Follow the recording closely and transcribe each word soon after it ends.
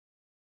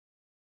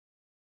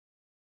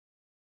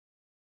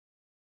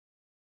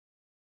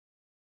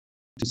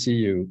to see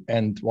you,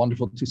 and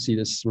wonderful to see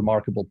this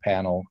remarkable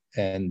panel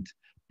and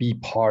be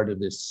part of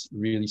this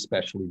really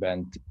special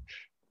event.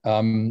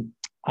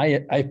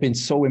 I've been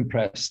so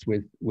impressed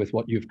with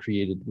what you've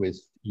created with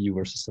You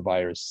versus the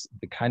Virus,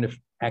 the kind of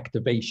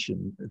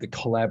activation, the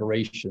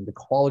collaboration, the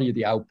quality of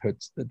the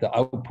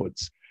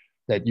outputs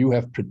that you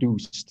have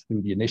produced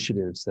through the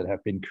initiatives that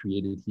have been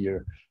created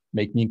here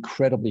make me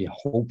incredibly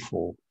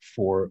hopeful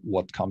for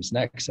what comes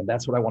next. And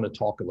that's what I want to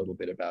talk a little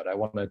bit about. I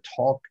want to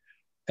talk,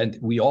 and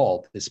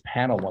this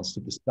panel wants to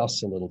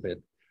discuss a little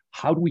bit,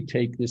 how do we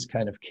take this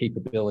kind of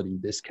capability,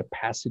 this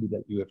capacity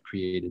that you have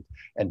created,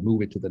 and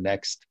move it to the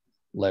next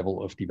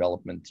level of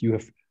development?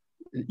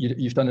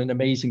 You've done an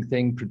amazing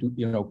thing,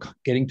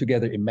 getting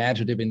together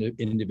imaginative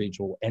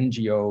individual,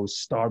 NGOs,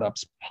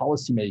 startups,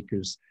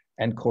 policymakers,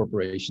 and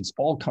corporations,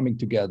 all coming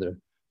together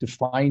to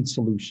find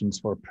solutions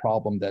for a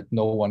problem that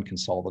no one can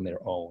solve on their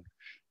own.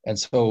 And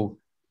so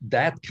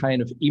that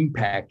kind of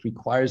impact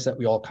requires that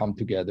we all come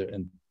together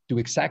and do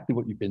exactly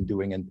what you've been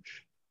doing. And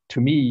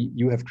to me,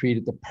 you have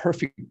created the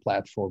perfect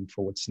platform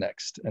for what's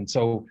next. And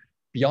so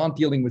beyond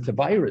dealing with the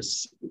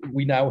virus,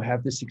 we now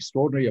have this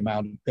extraordinary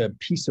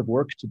piece of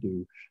work to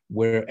do,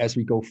 where as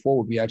we go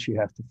forward, we actually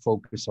have to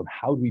focus on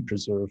how do we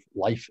preserve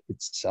life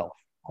itself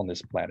on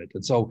this planet.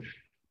 And so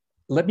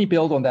let me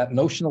build on that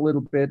notion a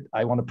little bit.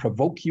 I want to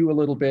provoke you a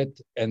little bit,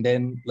 and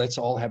then let's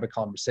all have a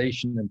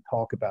conversation and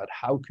talk about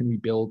how can we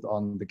build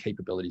on the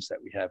capabilities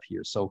that we have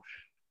here. So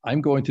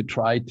I'm going to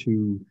try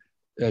to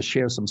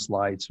share some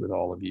slides with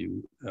all of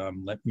you.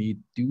 Let me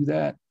do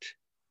that.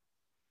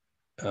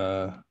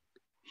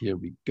 Here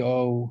we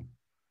go.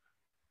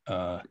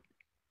 And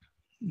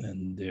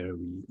there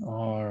we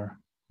are.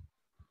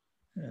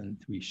 And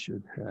we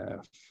should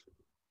have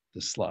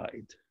the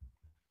slide.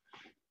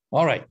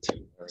 All right,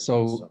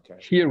 so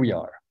here we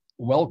are.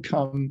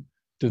 Welcome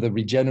to the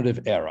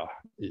regenerative era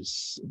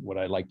is what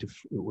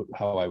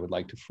how I would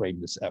like to frame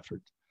this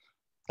effort.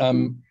 Let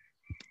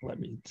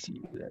me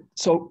see that.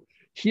 So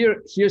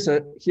here's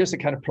a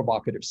kind of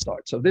provocative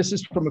start. So this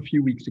is from a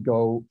few weeks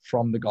ago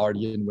from The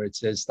Guardian, where it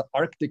says the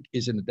Arctic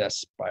is in a death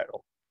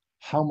spiral.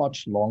 How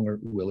much longer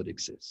will it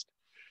exist?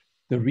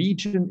 The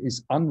region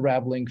is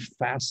unraveling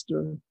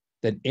faster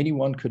than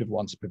anyone could have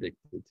once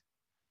predicted,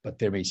 but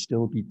there may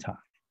still be time.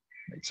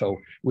 So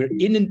we're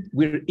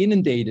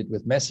inundated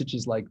with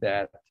messages like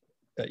that.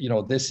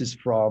 This is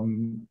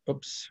from,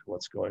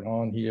 what's going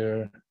on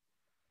here?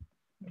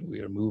 We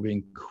are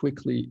moving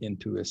quickly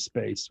into a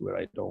space where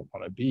I don't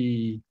want to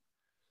be.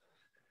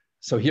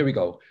 So here we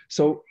go.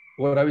 So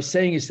what I was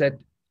saying is that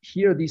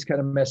here are these kind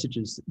of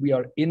messages. We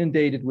are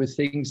inundated with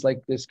things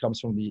like this comes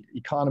from The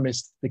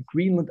Economist. The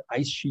Greenland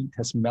ice sheet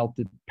has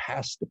melted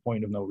past the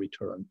point of no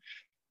return.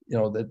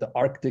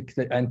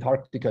 The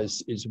Antarctica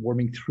is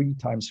warming 3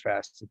 times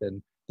faster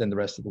than the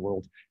rest of the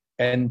world.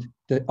 And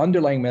the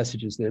underlying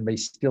message is there may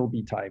still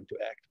be time to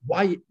act.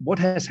 Why? What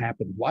has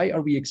happened? Why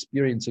are we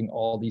experiencing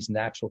all these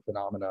natural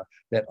phenomena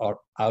that are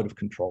out of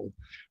control?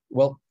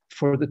 Well,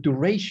 for the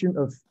duration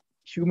of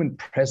human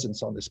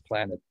presence on this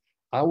planet,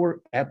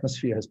 our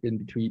atmosphere has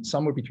been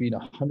somewhere between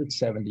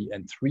 170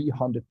 and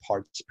 300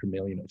 parts per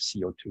million of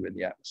CO2 in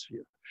the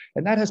atmosphere.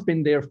 And that has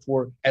been there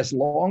for as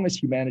long as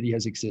humanity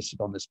has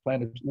existed on this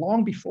planet,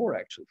 long before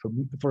actually,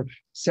 for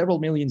several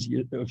millions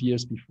of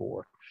years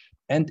before.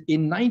 And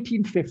in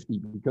 1950,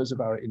 because of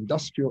our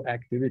industrial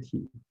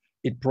activity,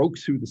 it broke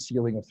through the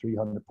ceiling of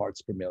 300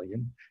 parts per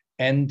million.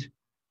 And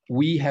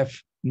we have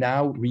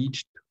now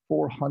reached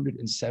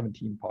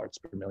 417 parts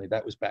per million.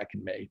 That was back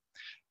in May.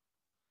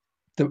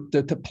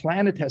 The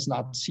planet has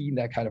not seen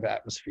that kind of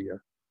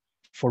atmosphere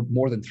for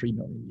more than 3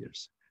 million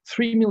years.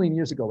 3 million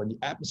years ago, when the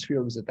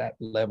atmosphere was at that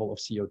level of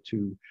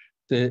CO2,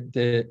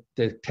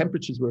 the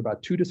temperatures were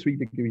about 2 to 3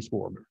 degrees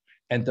warmer,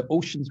 and the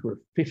oceans were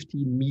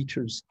 50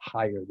 meters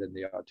higher than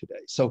they are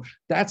today. So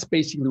that's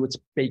basically what's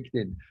baked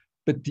in.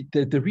 But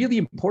the really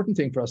important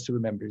thing for us to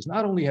remember is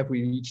not only have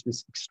we reached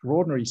this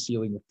extraordinary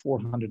ceiling of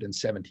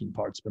 417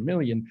 parts per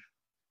million,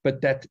 but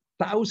that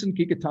 1,000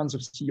 gigatons of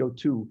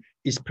CO2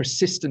 is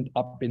persistent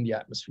up in the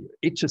atmosphere.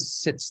 It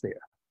just sits there.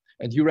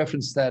 And you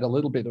referenced that a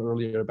little bit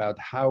earlier about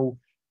how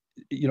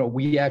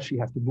we actually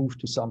have to move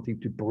to something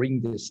to bring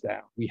this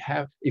down.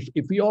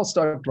 If we all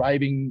start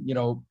driving,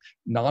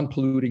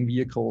 non-polluting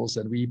vehicles,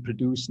 and we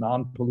produce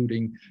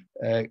non-polluting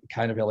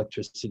kind of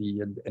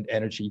electricity and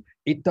energy,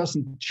 it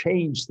doesn't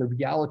change the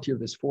reality of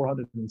this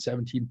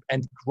 417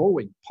 and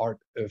growing part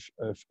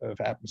of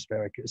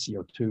atmospheric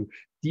CO2.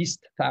 These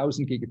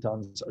 1,000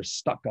 gigatons are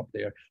stuck up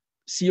there.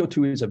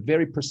 CO2 is a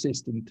very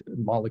persistent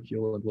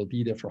molecule and will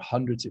be there for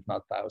hundreds, if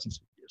not thousands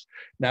of years.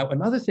 Now,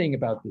 another thing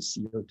about this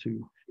CO2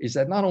 is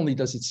that not only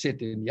does it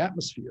sit in the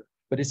atmosphere,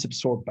 but it's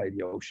absorbed by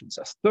the oceans.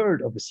 A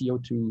third of the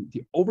CO2,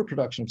 the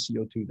overproduction of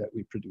CO2 that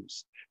we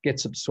produce,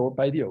 gets absorbed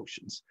by the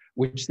oceans,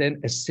 which then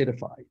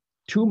acidify.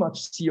 Too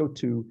much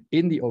CO2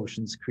 in the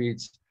oceans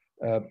creates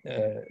a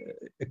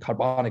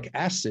carbonic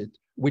acid,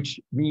 which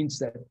means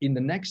that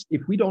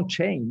if we don't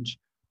change,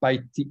 by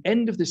the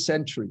end of the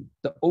century,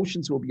 the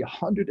oceans will be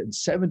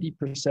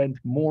 170%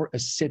 more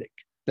acidic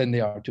than they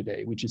are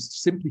today, which is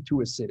simply too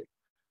acidic.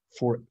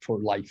 for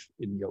life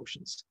in the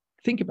oceans.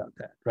 Think about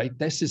that, right?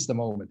 This is the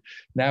moment.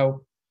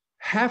 Now,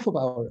 half of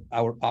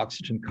our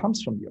oxygen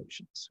comes from the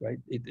oceans, right?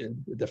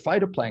 The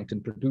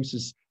phytoplankton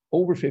produces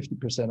over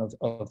 50%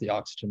 of the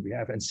oxygen we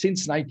have. And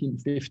since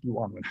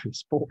 1951, when I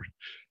was born,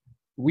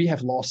 we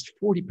have lost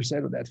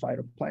 40% of that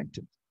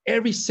phytoplankton.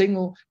 Every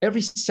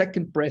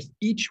second breath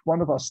each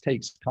one of us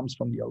takes comes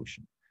from the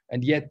ocean.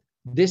 And yet,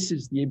 this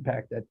is the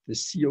impact that the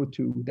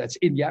CO2 that's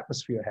in the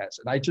atmosphere has.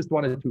 And I just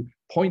wanted to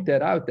point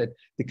that out, that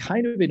the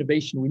kind of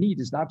innovation we need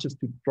is not just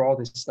to draw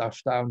this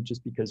stuff down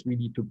just because we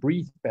need to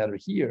breathe better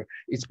here.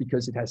 It's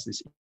because it has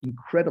this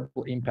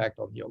incredible impact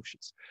on the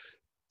oceans.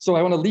 So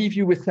I want to leave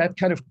you with that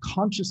kind of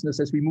consciousness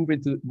as we move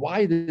into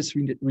why this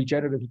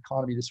regenerative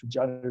economy, this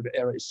regenerative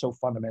era is so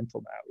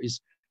fundamental now.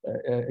 Is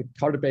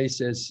Carter Bay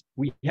says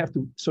we have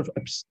to sort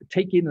of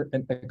take in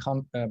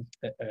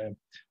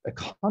a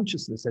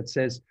consciousness that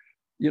says,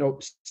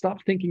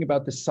 stop thinking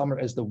about the summer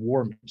as the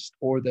warmest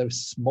or the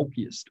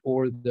smokiest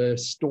or the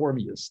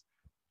stormiest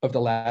of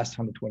the last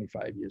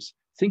 125 years.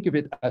 Think of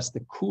it as the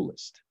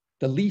coolest,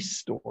 the least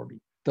stormy,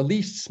 the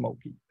least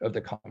smoky of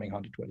the coming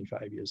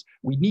 125 years.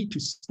 We need to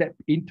step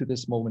into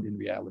this moment in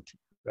reality,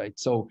 right?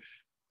 So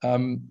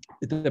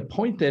the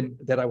point then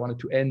that I wanted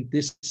to end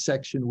this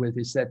section with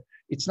is that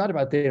it's not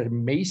about there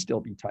may still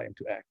be time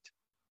to act.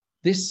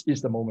 This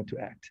is the moment to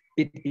act.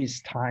 It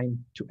is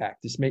time to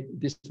act. This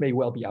may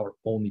well be our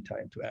only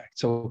time to act.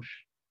 So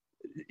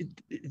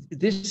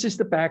this is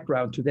the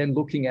background to then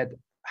looking at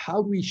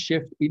how do we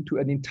shift into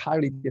an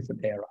entirely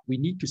different era. We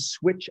need to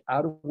switch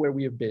out of where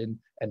we have been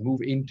and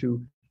move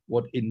into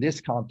what in this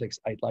context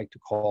I'd like to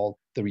call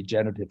the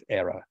regenerative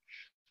era.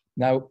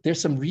 Now, there's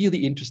some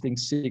really interesting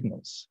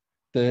signals.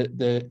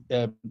 The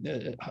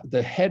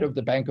head of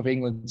the Bank of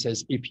England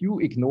says, if you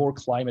ignore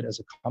climate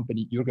as a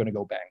company, you're going to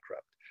go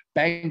bankrupt.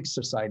 Banks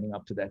are signing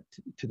up to that,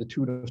 to the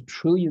tune of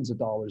trillions of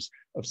dollars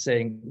of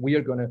saying, we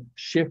are going to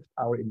shift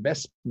our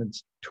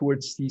investments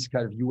towards these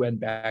kind of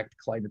UN-backed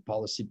climate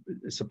policy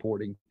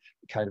supporting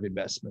kind of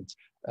investments.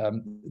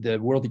 The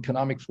World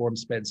Economic Forum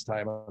spends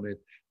time on it.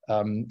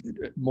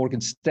 Morgan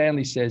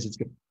Stanley says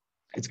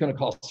it's going to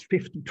cost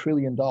 $50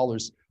 trillion.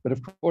 But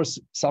of course,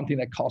 something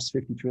that costs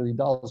 $50 trillion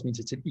means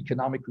it's an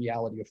economic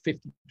reality of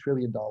 $50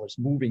 trillion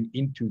moving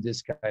into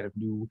this kind of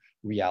new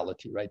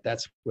reality, right?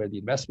 That's where the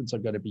investments are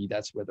going to be.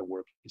 That's where the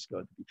work is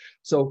going to be.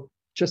 So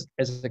just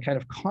as a kind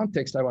of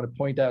context, I want to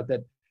point out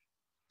that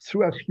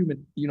throughout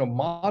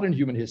modern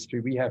human history,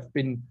 we have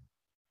been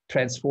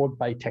transformed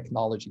by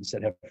technologies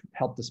that have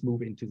helped us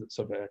move into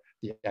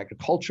the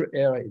agriculture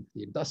era, into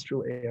the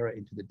industrial era,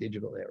 into the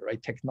digital era,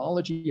 right?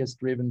 Technology has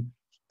driven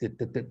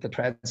the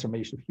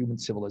transformation of human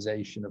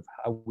civilization, of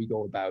how we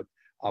go about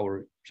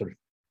our sort of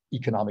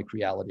economic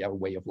reality, our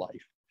way of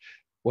life.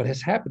 What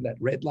has happened, that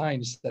red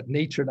line, is that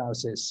nature now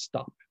says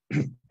stop.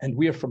 And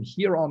we are from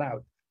here on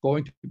out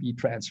going to be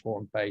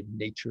transformed by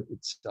nature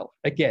itself.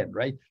 Again,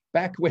 right?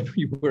 Back when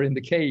we were in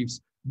the caves,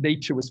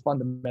 nature was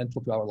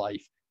fundamental to our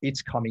life.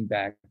 It's coming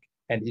back,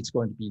 and it's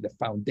going to be the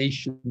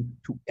foundation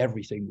to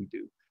everything we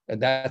do.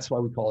 And that's why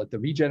we call it the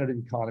regenerative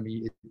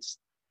economy. It's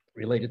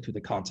related to the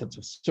concepts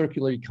of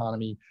circular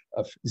economy,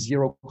 of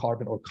zero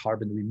carbon or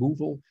carbon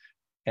removal,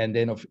 and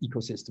then of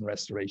ecosystem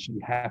restoration.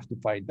 We have to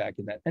find back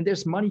in that. And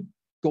there's money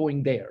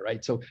going there,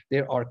 right? So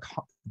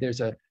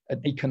there's an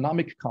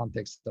economic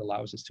context that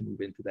allows us to move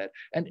into that.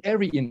 And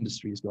every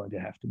industry is going to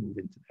have to move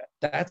into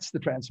that. That's the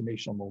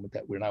transformational moment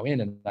that we're now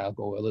in, and I'll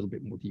go a little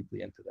bit more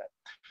deeply into that.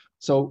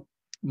 So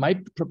my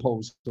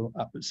proposal,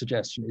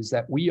 suggestion is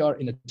that we are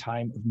in a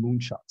time of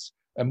moonshots.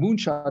 A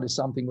moonshot is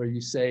something where you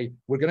say,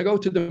 we're going to go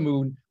to the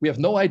moon. We have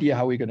no idea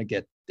how we're going to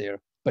get there,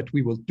 but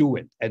we will do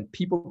it. And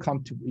people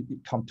come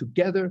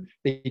together.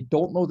 They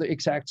don't know the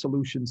exact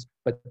solutions,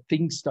 but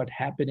things start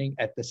happening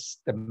at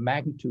the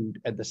magnitude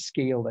and the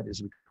scale that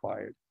is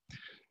required.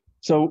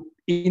 So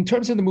in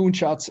terms of the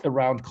moonshots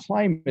around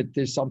climate,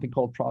 there's something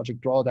called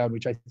Project Drawdown,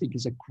 which I think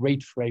is a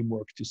great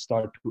framework to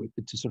start with,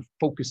 to sort of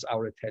focus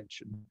our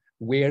attention.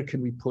 Where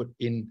can we put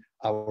in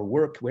our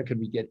work? Where can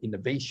we get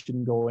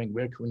innovation going?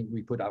 Where can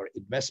we put our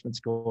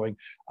investments going?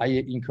 I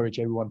encourage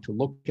everyone to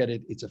look at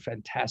it. It's a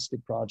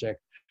fantastic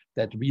project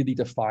that really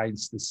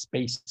defines the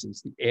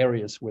spaces, the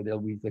areas where there'll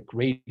be the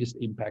greatest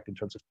impact in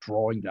terms of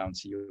drawing down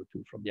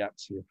CO2 from the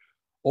atmosphere.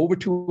 Over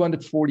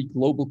 240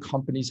 global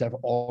companies have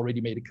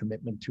already made a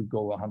commitment to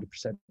go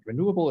 100%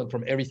 renewable. And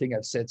from everything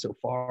I've said so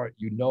far,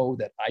 you know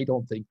that I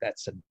don't think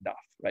that's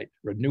enough, right?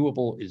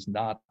 Renewable is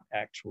not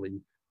actually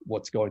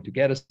what's going to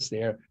get us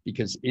there,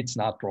 because it's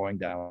not drawing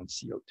down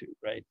CO2,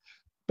 right?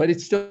 But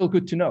it's still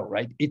good to know,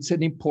 right? It's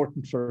an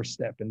important first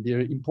step, and they're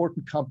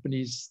important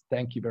companies.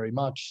 Thank you very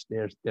much.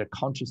 Their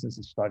consciousness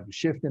is starting to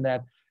shift in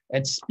that.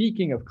 And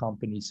speaking of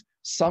companies,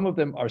 some of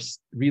them are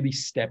really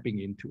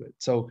stepping into it.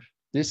 So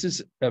this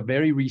is a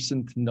very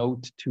recent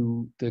note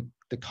to the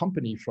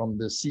company from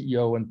the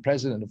CEO and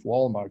president of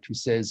Walmart, who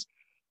says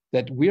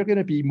that we're going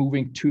to be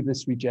moving to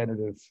this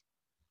regenerative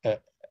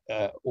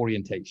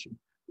orientation.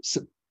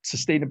 So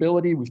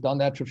Sustainability, we've done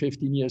that for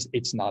 15 years.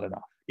 It's not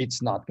enough.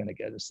 It's not going to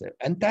get us there.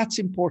 And that's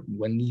important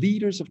when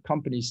leaders of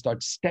companies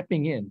start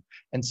stepping in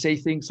and say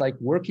things like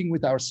working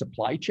with our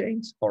supply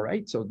chains. All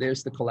right. So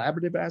there's the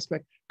collaborative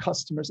aspect,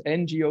 customers,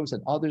 NGOs,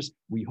 and others.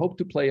 We hope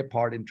to play a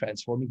part in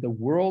transforming the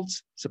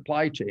world's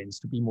supply chains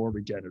to be more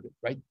regenerative,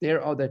 right?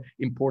 There are the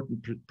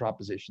important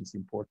propositions, the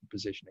important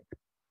positioning.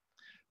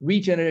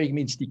 Regenerating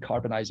means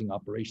decarbonizing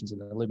operations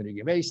and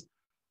eliminating waste.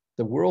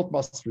 The world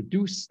must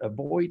reduce,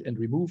 avoid, and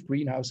remove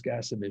greenhouse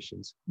gas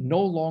emissions. No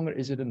longer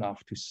is it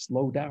enough to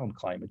slow down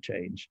climate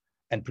change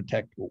and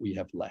protect what we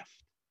have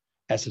left.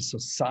 As a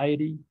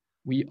society,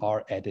 we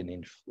are at an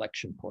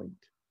inflection point.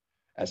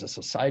 As a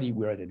society,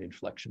 we're at an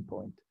inflection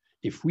point.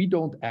 If we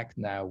don't act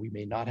now, we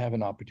may not have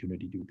an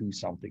opportunity to do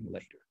something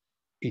later.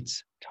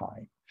 It's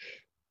time.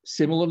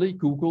 Similarly,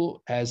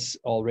 Google has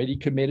already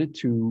committed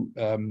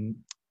to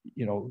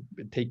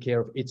take care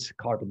of its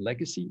carbon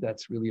legacy.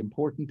 That's really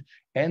important.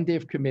 And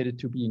they've committed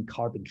to being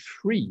carbon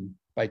free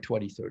by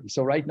 2030.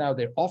 So right now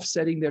they're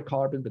offsetting their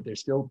carbon, but they're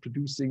still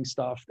producing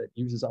stuff that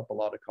uses up a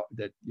lot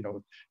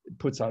of,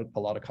 puts out a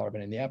lot of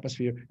carbon in the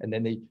atmosphere, and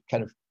then they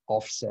kind of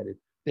offset it.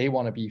 They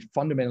want to be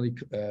fundamentally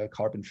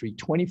carbon free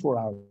 24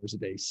 hours a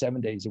day, 7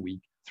 days a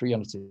week,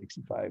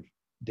 365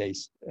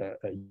 days a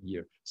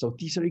year. So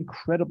these are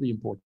incredibly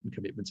important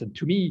commitments. And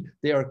to me,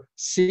 they are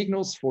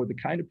signals for the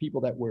kind of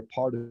people that were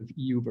part of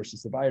EU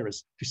versus the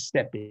virus to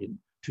step in,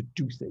 to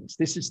do things.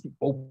 This is the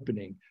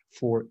opening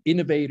for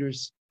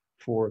innovators,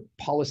 for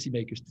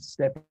policymakers to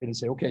step in and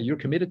say, okay, you're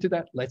committed to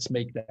that, let's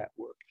make that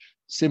work.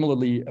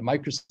 Similarly,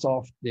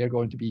 Microsoft, they're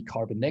going to be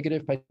carbon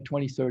negative by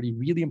 2030,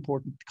 really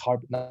important,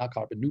 not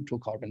carbon neutral,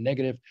 carbon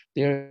negative.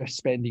 They're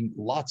spending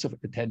lots of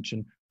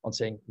attention on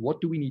saying,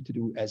 what do we need to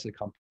do as a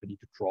company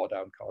to draw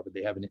down carbon?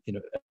 They have an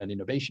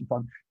innovation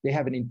fund. They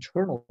have an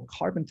internal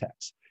carbon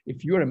tax.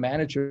 If you're a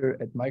manager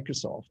at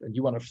Microsoft and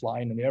you want to fly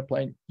in an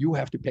airplane, you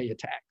have to pay a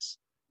tax.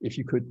 If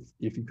you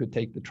could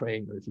take the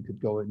train, or if you could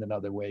go in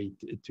another way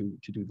to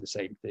do the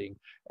same thing.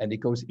 And it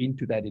goes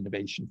into that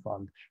innovation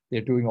fund.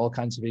 They're doing all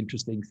kinds of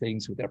interesting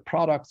things with their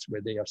products, where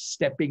they are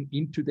stepping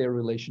into their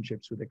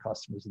relationships with their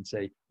customers and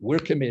say, we're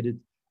committed.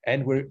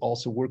 And we're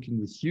also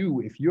working with you,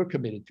 if you're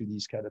committed to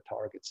these kind of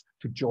targets,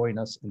 to join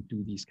us and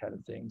do these kind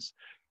of things.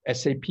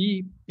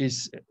 SAP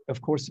is,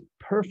 of course,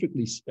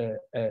 perfectly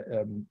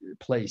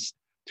placed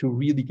to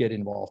really get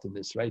involved in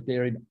this, right?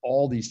 They're in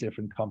all these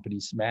different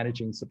companies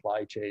managing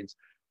supply chains,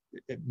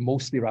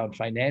 mostly around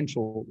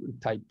financial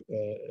type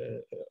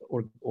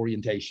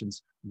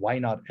orientations. Why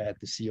not add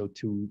the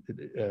CO2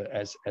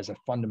 as a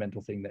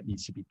fundamental thing that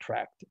needs to be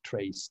tracked,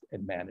 traced,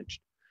 and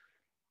managed?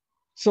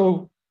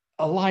 So,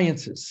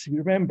 alliances. You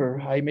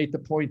remember, I made the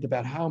point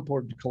about how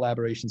important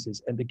collaborations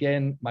is. And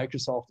again,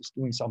 Microsoft is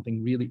doing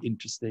something really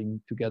interesting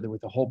together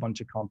with a whole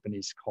bunch of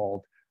companies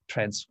called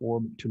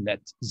Transform to Net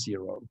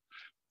Zero.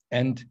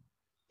 And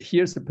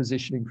here's the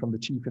positioning from the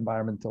Chief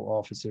Environmental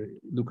Officer,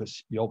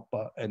 Lucas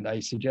Joppa, and I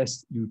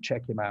suggest you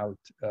check him out.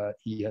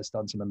 He has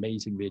done some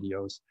amazing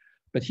videos.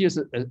 But here's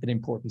an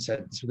important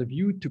sentence: with a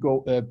view to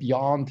go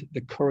beyond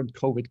the current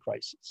COVID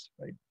crisis,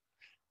 right?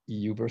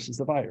 EU versus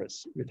the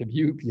virus, with a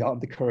view beyond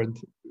the current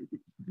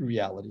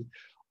reality.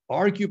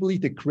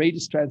 Arguably, the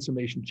greatest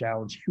transformation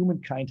challenge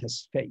humankind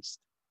has faced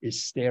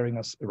is staring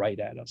us right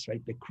at us,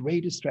 right? The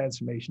greatest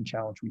transformation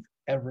challenge we've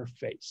ever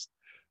faced.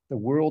 The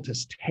world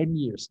has 10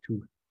 years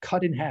to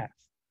cut in half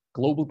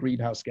global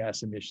greenhouse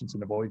gas emissions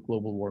and avoid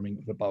global warming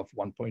of above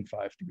 1.5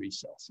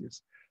 degrees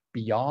Celsius.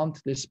 Beyond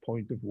this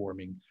point of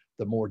warming,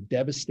 the more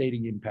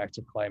devastating impacts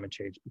of climate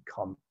change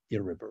become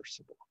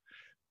irreversible.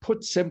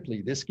 Put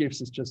simply, this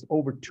gives us just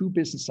over 2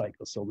 business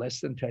cycles, so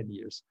less than 10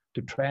 years,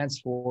 to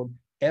transform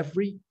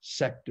every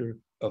sector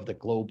of the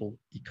global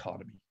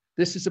economy.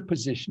 This is a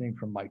positioning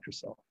from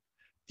Microsoft.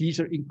 These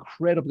are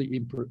incredibly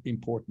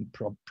important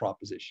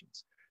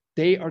propositions.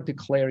 They are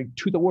declaring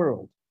to the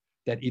world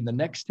that in the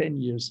next 10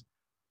 years,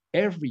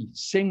 every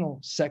single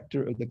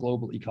sector of the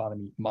global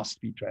economy must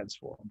be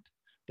transformed.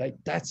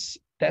 That's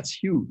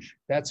huge.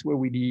 That's where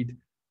we need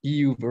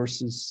EU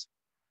versus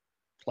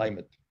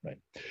climate, right?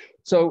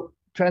 So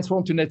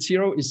Transform to Net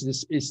Zero is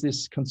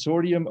this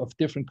consortium of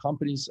different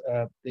companies.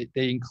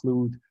 They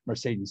include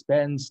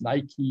Mercedes-Benz,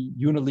 Nike,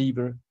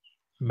 Unilever,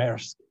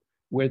 Maersk,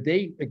 where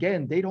they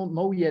don't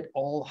know yet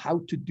all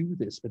how to do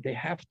this, but they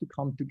have to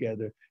come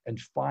together and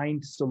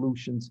find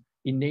solutions,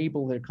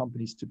 enable their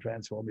companies to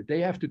transform it.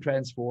 They have to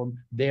transform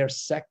their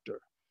sector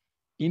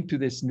into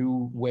this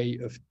new way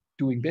of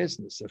doing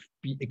business, of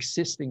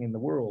existing in the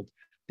world.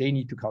 They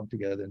need to come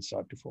together and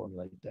start to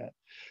formulate that.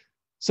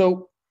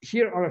 So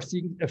here are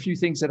a few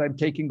things that I'm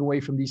taking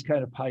away from these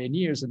kind of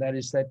pioneers, and that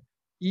is that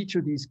each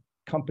of these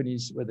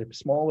companies, whether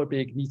small or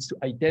big, needs to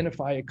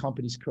identify a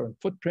company's current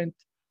footprint,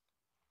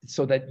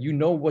 so that you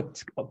know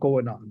what's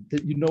going on,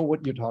 that you know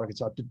what your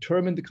targets are,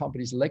 determine the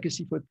company's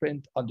legacy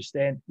footprint,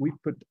 understand we've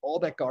put all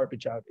that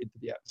garbage out into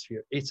the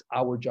atmosphere. It's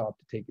our job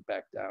to take it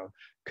back down,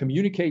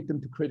 communicate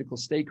them to critical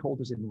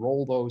stakeholders,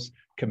 enroll those,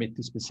 commit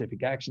to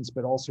specific actions.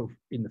 But also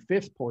in the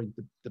fifth point,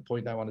 the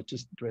point I want to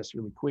just address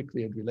really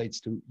quickly, and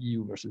relates to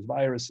EU versus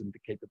virus and the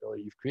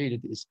capability you've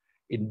created, is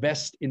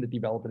invest in the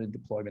development and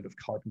deployment of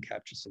carbon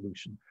capture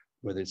solution,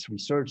 whether it's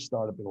research,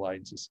 startup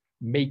alliances,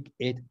 make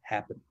it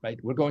happen, right?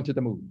 We're going to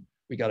the moon.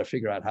 We got to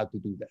figure out how to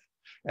do that.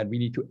 And we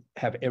need to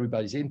have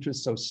everybody's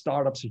interest. So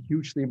startups are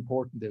hugely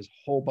important. There's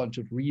a whole bunch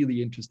of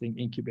really interesting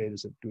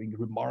incubators that are doing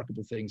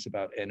remarkable things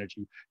about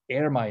energy.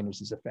 Air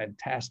Miners is a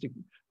fantastic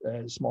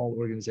small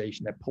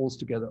organization that pulls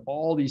together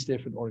all these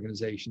different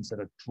organizations that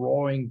are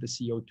drawing the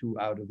CO2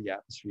 out of the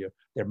atmosphere.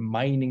 They're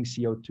mining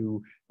CO2.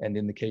 And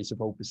in the case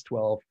of Opus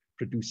 12,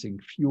 producing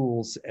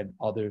fuels and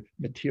other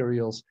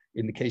materials.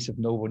 In the case of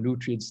Novo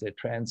Nutrients,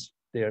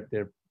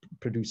 they're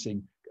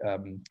producing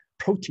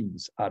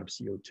proteins out of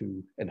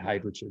CO2 and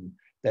hydrogen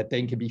that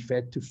then can be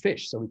fed to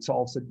fish. So it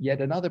solves yet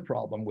another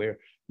problem where,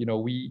 you know,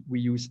 we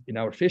use in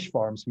our fish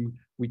farms,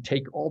 we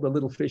take all the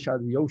little fish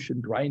out of the ocean,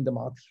 grind them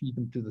up, feed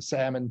them to the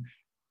salmon.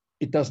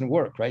 It doesn't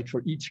work, right?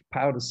 For each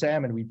pound of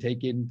salmon, we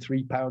take in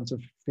 3 pounds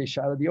of fish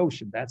out of the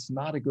ocean. That's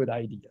not a good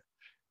idea.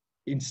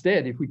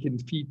 Instead, if we can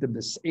feed them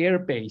this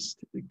air-based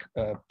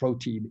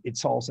protein, it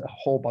solves a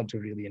whole bunch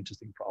of really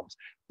interesting problems.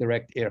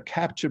 Direct air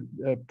capture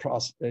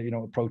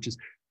approaches.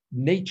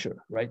 Nature,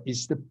 right,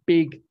 is the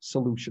big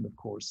solution, of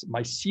course.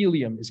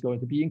 Mycelium is going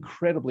to be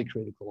incredibly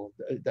critical.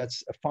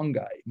 That's a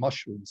fungi,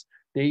 mushrooms.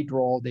 They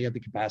have the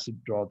capacity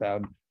to draw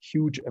down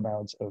huge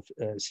amounts of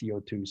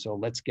CO2. So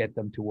let's get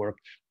them to work.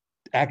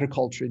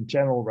 Agriculture in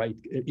general, right?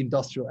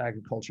 Industrial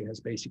agriculture has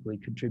basically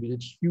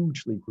contributed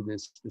hugely to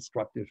this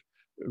destructive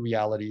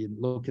reality. And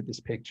look at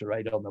this picture,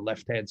 right? On the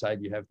left-hand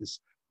side, you have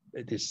this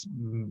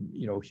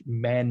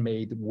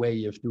man-made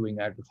way of doing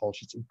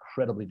agriculture. It's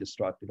incredibly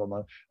destructive.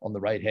 On the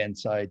right-hand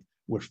side,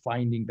 we're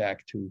finding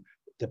back to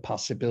the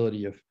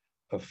possibility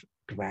of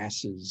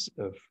grasses,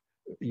 of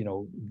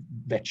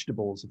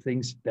vegetables, of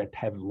things that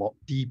have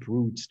deep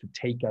roots to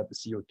take out the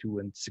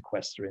CO2 and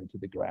sequester into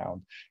the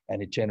ground,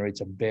 and it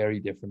generates a very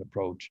different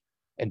approach.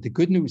 And the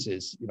good news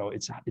is,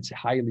 it's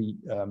highly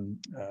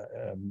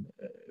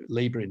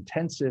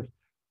labor-intensive.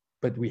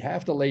 But we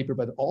have the labor,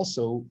 but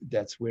also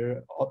that's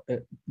where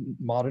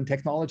modern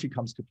technology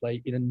comes to play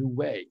in a new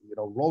way.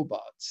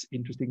 Robots,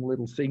 interesting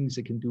little things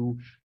that can do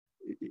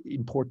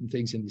important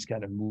things in this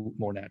kind of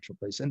more natural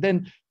place. And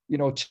then,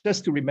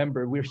 just to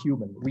remember, we're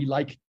human. We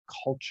like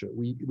culture.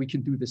 We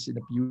can do this in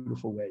a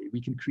beautiful way.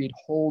 We can create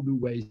whole new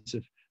ways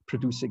of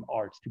producing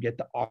art to get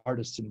the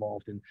artists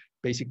involved in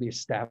basically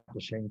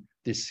establishing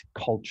this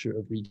culture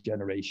of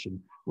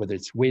regeneration, whether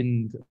it's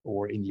wind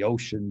or in the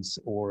oceans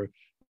or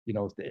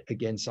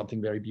again,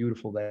 something very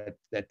beautiful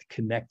that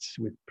connects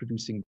with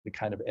producing the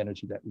kind of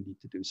energy that we need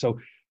to do. So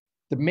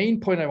the main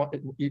point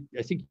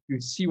I think you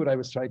see what I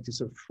was trying to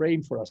sort of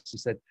frame for us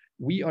is that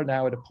we are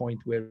now at a point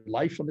where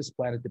life on this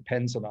planet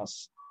depends on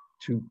us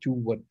to do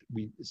what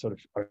we sort of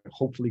are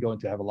hopefully going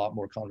to have a lot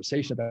more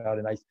conversation about.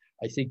 And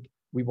I think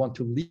we want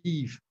to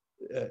leave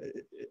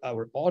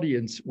our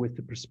audience with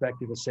the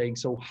perspective of saying,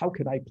 so how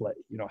can I play?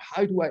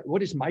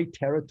 What is my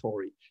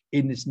territory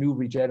in this new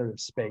regenerative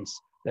space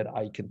that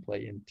I can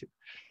play into?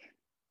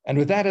 And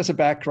with that as a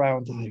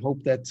background, I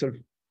hope that sort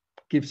of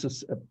gives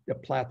us a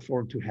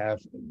platform to have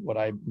what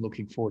I'm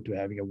looking forward to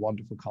having a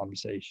wonderful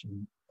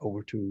conversation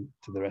over to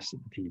the rest of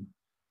the team.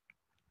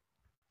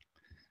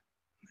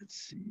 Let's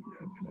see,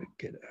 I'm gonna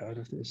get out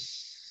of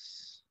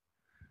this.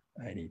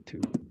 I need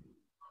to.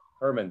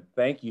 Herman,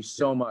 thank you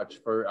so much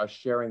for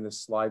sharing this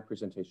slide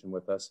presentation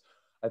with us.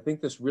 I think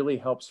this really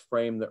helps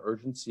frame the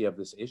urgency of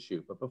this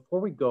issue. But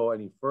before we go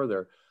any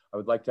further, I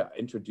would like to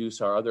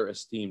introduce our other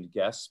esteemed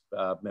guests,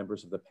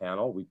 members of the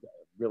panel. We're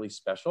really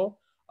special.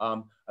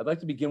 I'd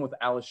like to begin with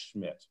Alice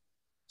Schmidt.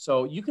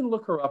 So you can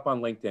look her up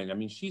on LinkedIn. I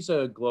mean, she's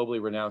a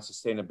globally renowned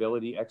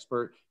sustainability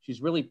expert.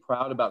 She's really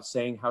proud about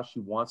saying how she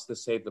wants to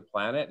save the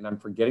planet. And I'm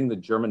forgetting the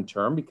German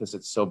term because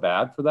it's so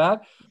bad for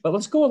that. But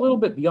let's go a little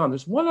bit beyond.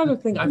 There's one other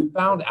thing I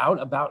found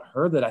out about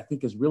her that I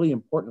think is really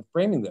important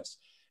framing this.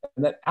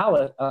 And that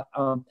Alice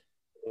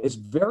is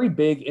very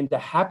big into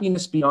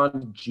happiness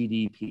beyond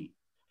GDP.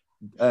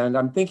 And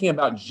I'm thinking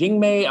about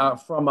Jingmei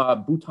from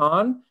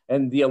Bhutan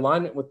and the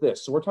alignment with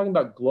this. So we're talking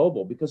about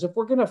global, because if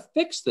we're going to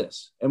fix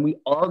this, and we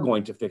are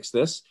going to fix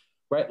this,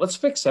 right? Let's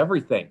fix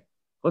everything.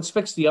 Let's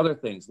fix the other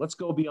things. Let's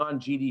go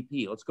beyond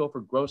GDP. Let's go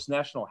for gross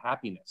national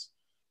happiness.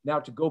 Now,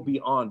 to go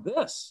beyond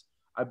this,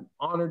 I'm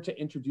honored to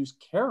introduce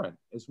Karin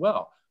as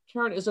well.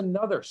 Karin is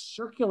another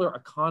circular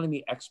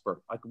economy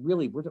expert. Like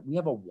really, we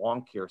have a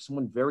wonk here,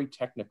 someone very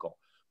technical.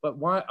 But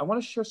I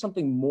want to share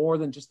something more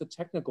than just the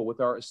technical with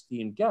our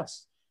esteemed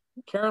guests.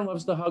 Karin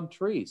loves to hug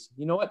trees.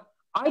 You know what?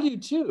 I do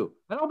too.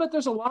 And I'll bet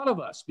there's a lot of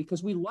us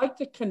because we like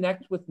to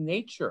connect with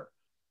nature.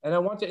 And I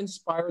want to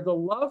inspire the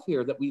love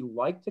here that we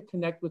like to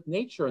connect with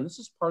nature. And this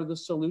is part of the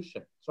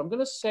solution. So I'm going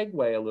to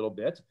segue a little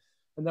bit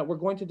and that we're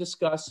going to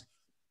discuss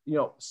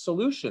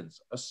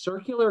solutions, a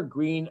circular,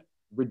 green,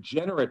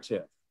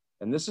 regenerative.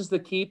 And this is the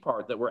key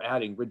part that we're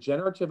adding,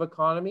 regenerative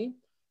economy.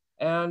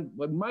 And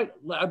what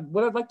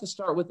I'd like to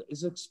start with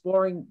is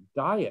exploring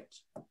diet,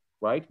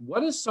 right?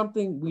 What is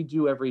something we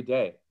do every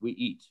day? We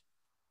eat.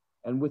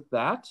 And with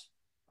that,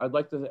 I'd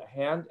like to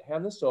hand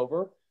this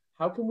over.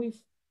 How can we,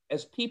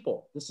 as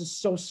people, this is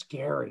so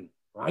scary,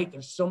 right?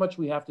 There's so much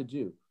we have to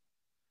do.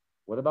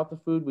 What about the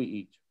food we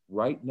eat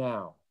right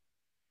now?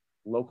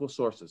 Local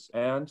sources.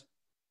 And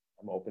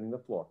I'm opening the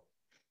floor.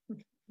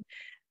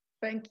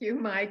 Thank you,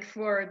 Mike,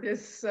 for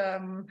this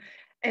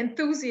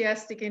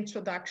enthusiastic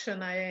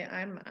introduction.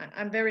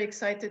 I'm very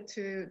excited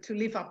to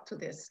live up to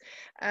this.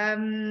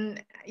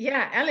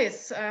 Yeah,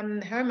 Alice,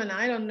 Herman,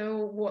 I don't know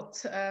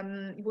what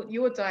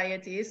your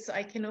diet is.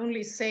 I can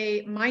only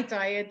say my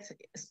diet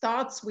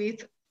starts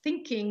with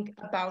thinking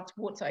about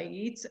what I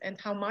eat and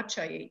how much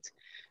I eat,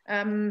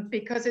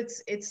 because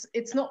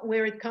it's not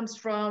where it comes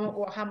from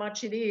or how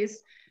much it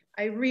is.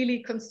 I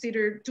really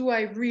consider, do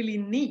I really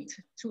need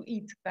to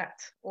eat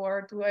that?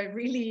 Or do I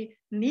really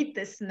need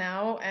this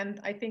now? And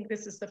I think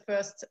this is the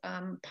first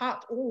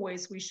part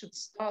always we should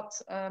start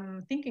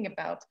thinking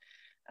about.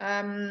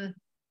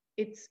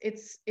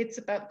 It's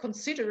about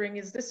considering,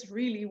 is this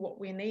really what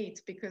we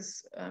need?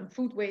 Because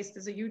food waste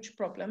is a huge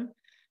problem.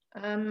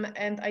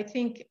 And I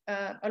think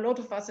a lot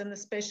of us, and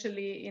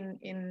especially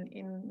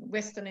in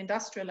Western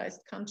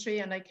industrialized country,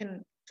 and I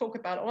can talk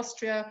about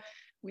Austria,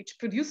 which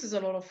produces a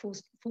lot of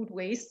food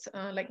waste,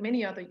 like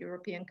many other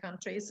European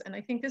countries. And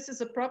I think this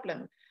is a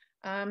problem,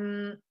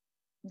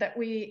 that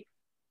we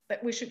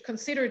should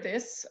consider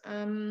this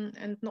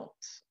and not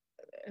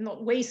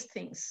waste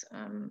things.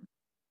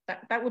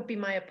 That would be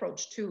my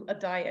approach to a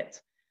diet,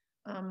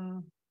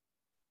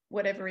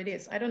 whatever it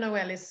is. I don't know,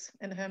 Alice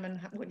and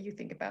Herman, what do you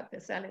think about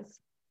this, Alice?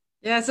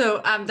 Yeah,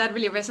 so that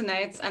really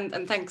resonates,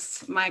 and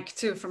thanks, Mike,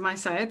 too, from my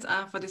side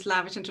for this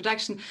lavish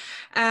introduction.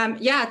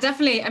 Yeah,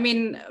 definitely. I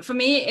mean, for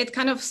me, it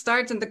kind of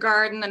starts in the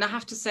garden, and I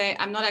have to say,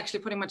 I'm not actually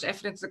putting much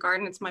effort into the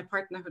garden. It's my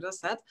partner who does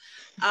that.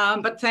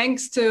 But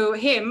thanks to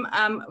him,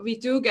 we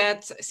do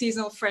get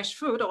seasonal fresh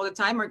food all the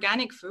time,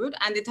 organic food,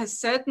 and it has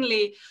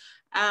certainly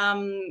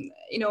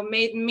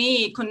made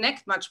me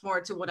connect much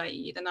more to what I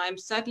eat. And I'm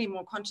certainly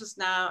more conscious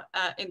now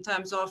in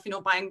terms of,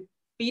 buying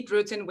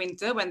beetroots in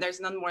winter when there's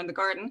none more in the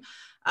garden,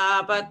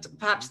 but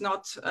perhaps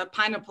not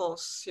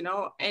pineapples,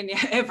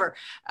 ever.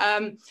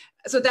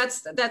 So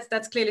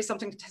that's clearly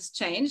something that has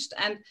changed.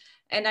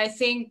 And I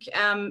think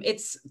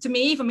for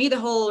me, the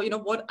whole,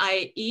 what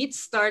I eat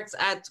starts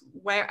at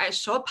where I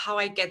shop, how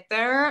I get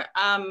there,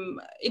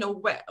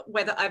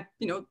 whether I,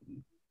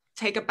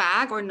 take a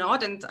bag or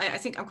not. And I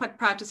think I'm quite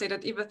proud to say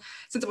that even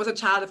since I was a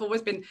child, I've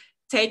always been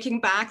taking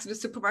bags to the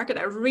supermarket.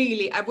 I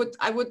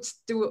would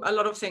do a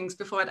lot of things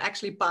before I'd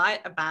actually buy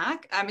a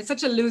bag. It's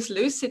such a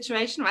lose-lose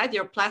situation, right?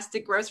 Your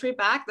plastic grocery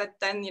bag that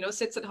then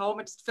sits at home,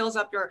 it just fills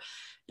up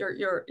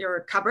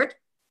your cupboard.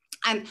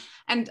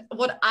 And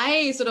what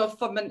I sort of,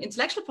 from an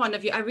intellectual point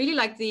of view, I really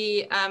like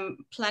the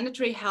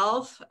planetary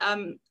health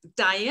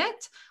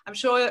diet. I'm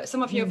sure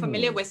some of you are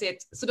familiar with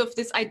it. Sort of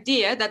this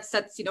idea that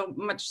sets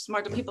much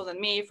smarter people than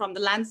me from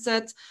the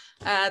Lancet,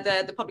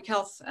 the public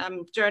health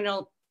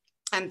journal,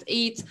 and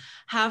Eat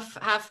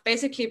have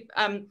basically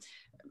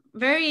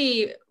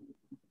very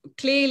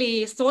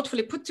clearly,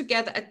 thoughtfully put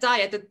together a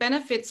diet that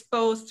benefits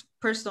both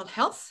personal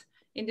health,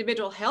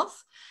 individual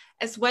health,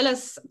 as well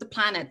as the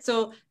planet.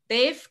 So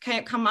they've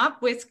come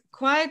up with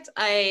quite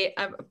a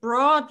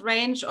broad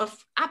range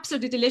of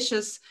absolutely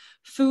delicious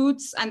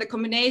foods and the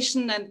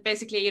combination and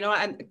basically,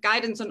 and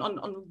guidance on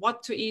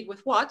what to eat with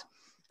what,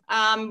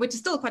 which is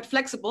still quite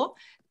flexible,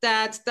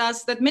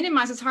 that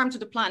minimizes harm to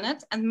the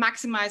planet and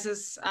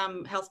maximizes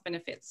health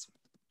benefits.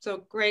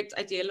 So great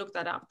idea, look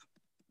that up.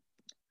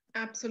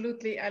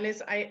 Absolutely,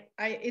 Alice.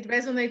 It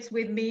resonates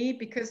with me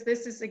because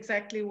this is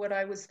exactly what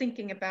I was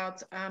thinking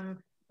about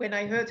when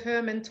I heard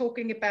Herman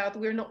talking about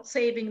we're not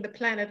saving the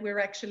planet, we're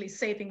actually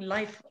saving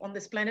life on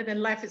this planet,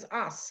 and life is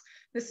us.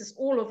 This is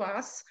all of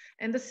us.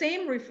 And the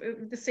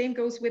same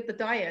goes with the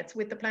diet,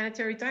 with the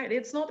planetary diet.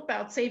 It's not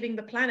about saving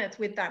the planet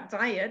with that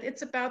diet.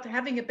 It's about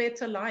having a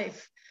better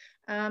life.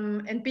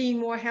 And being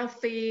more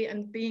healthy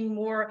and being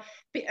more,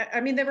 I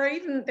mean, there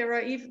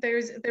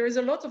is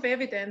a lot of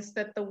evidence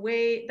that the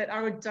way that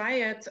our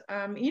diet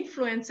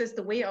influences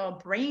the way our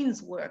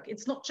brains work.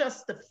 It's not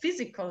just the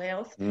physical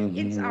health,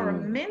 it's our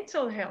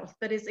mental health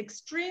that is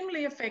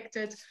extremely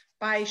affected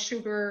by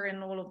sugar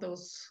and all of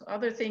those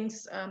other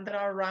things that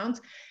are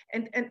around.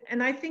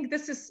 And I think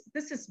this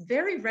is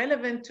very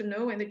relevant to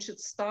know, and it should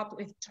start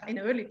with in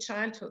early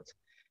childhood.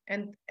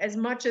 And as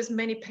much as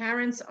many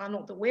parents are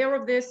not aware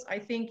of this, I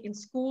think in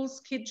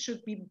schools, this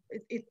should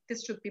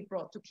be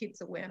brought to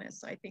kids'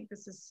 awareness. I think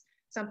this is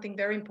something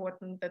very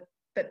important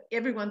that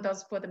everyone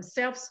does for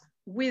themselves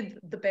with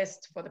the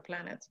best for the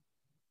planet.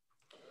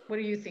 What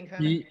do you think,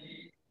 Herman?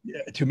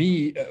 To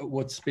me,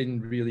 what's been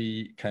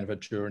really kind of a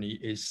journey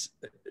is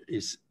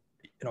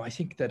I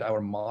think that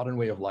our modern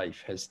way of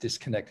life has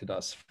disconnected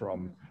us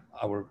from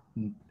our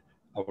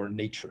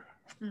nature.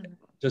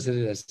 Just as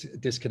it has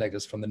disconnected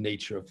us from the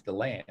nature of the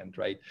land,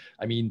 right?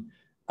 I mean,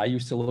 I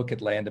used to look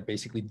at land as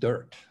basically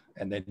dirt,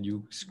 and then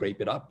you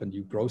scrape it up and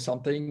you grow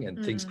something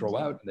and things grow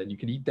out and then you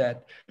can eat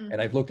that. And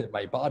I've looked at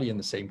my body in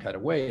the same kind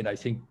of way. And I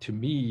think, to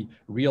me,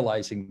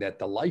 realizing that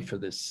the life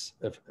of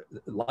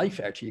life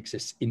actually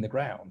exists in the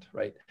ground,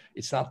 right?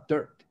 It's not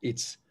dirt,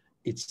 it's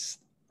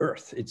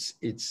earth.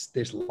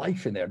 There's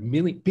life in there.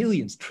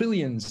 Billions,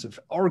 trillions of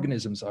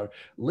organisms are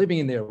living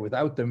in there.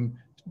 Without them,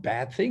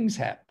 bad things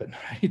happen,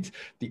 right?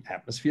 The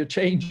atmosphere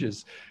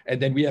changes, and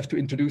then we have to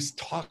introduce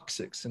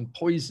toxics and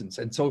poisons.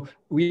 And so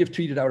we have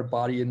treated our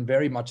body in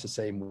very much the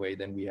same way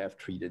than we have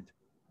treated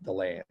the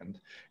land.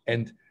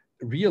 And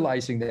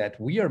realizing that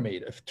we are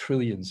made of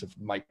trillions of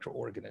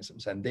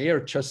microorganisms, and they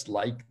are just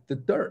like the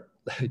dirt.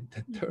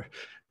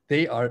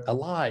 They are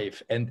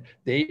alive, and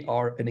they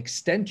are an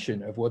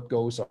extension of what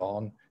goes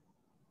on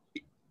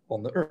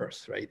the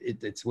earth, right?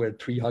 It's where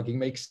tree hugging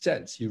makes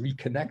sense. You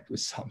reconnect with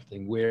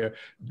something, where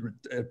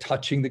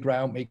touching the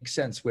ground makes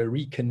sense. We're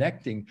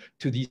reconnecting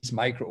to these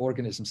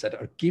microorganisms that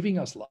are giving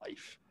us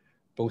life,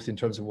 both in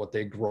terms of what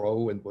they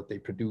grow and what they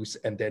produce,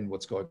 and then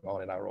what's going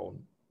on in our own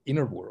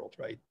inner world,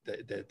 right?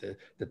 The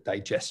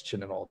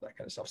digestion and all that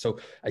kind of stuff. So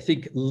I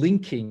think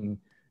linking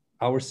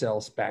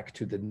ourselves back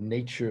to the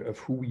nature of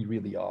who we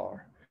really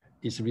are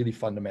is really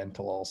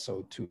fundamental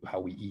also to how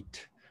we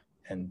eat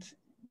and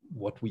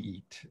what we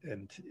eat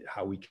and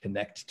how we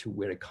connect to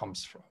where it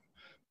comes from.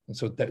 And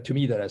so that, to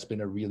me, that has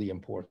been a really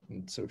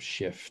important sort of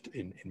shift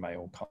in my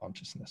own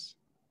consciousness.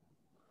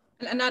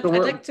 And I'd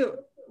like to,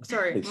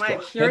 sorry,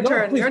 Mike, your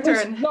turn. You're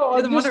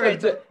the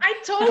moderator.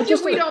 I told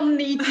you we don't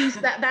need you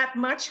that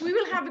much. We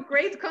will have a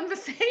great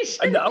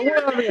conversation.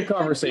 We're having a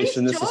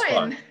conversation. This is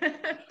fun.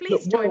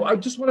 Please join. I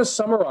just want to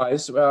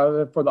summarize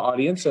for the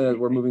audience, and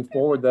we're moving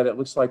forward, that it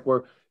looks like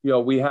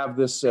we have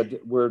this,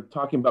 we're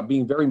talking about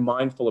being very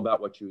mindful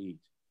about what you eat.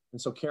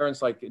 And so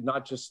Karin's like,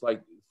 not just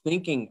like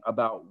thinking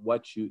about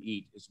what you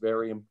eat is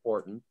very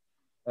important.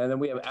 And then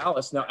we have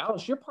Alice. Now,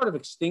 Alice, you're part of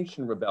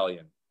Extinction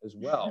Rebellion as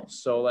well.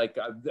 So like,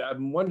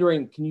 I'm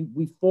wondering,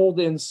 we fold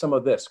in some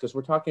of this? Because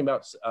we're talking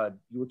about,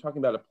 you were talking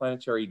about a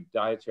planetary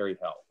dietary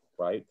health,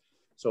 right?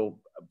 So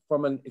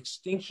from an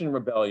Extinction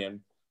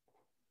Rebellion,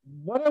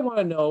 what I want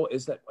to know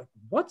is that, like,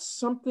 what's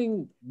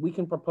something we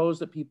can propose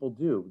that people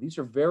do? These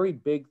are very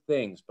big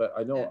things, but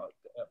I know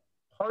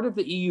part of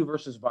the EU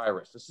versus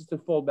virus, this is to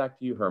fold back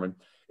to you, Herman,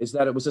 is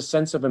that it was a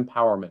sense of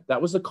empowerment.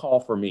 That was the call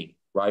for me,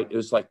 right? It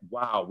was like,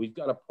 wow, we've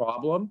got a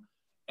problem,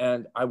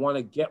 and I want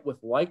to get with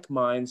like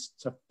minds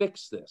to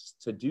fix this,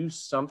 to do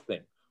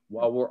something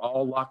while we're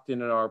all locked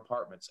in our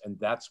apartments. And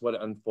that's what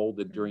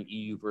unfolded during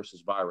EU versus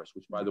virus,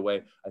 which, by the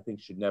way, I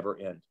think should never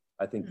end.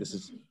 I think this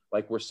is,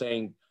 like we're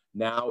saying,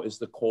 now is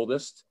the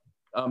coldest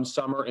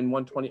summer in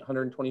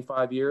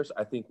 125 years.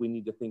 I think we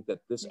need to think that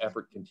this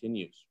effort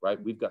continues, right?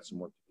 We've got some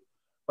work to do.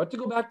 But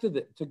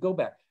to go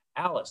back,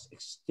 Alice,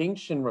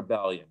 Extinction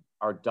Rebellion,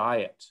 our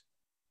diet.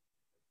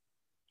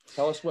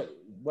 Tell us what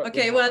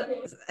okay, well,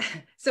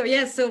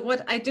 so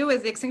what I do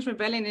with the Extinction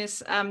Rebellion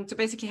is to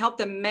basically help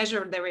them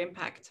measure their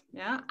impact.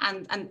 Yeah,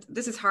 and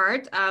this is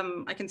hard,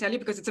 I can tell you,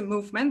 because it's a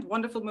movement,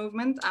 wonderful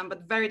movement,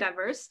 but very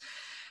diverse.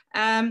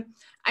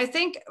 I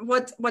think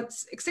what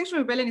Extinction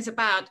Rebellion is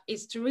about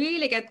is to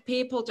really get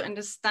people to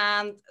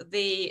understand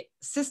the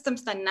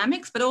systems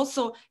dynamics, but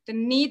also the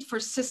need for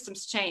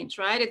systems change,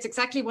 right? It's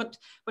exactly what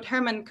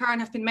Herman and Karin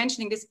have been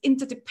mentioning, this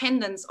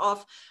interdependence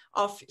of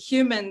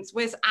humans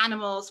with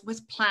animals,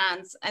 with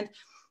plants,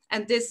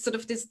 and this sort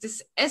of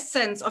this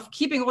essence of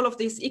keeping all of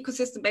these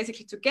ecosystems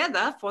basically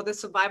together for the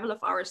survival of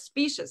our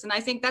species. And I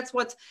think that's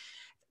what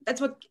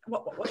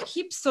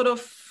keeps sort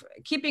of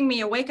keeping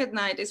me awake at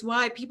night, is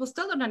why people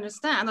still don't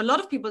understand. A lot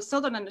of people still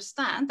don't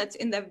understand that's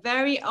in their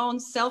very own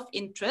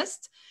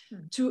self-interest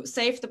to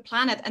save the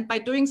planet. And by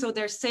doing so,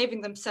 they're saving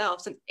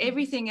themselves, and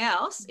everything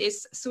else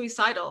is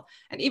suicidal.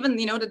 And even,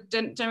 the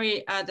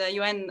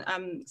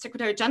UN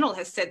Secretary General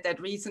has said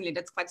that recently.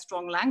 That's quite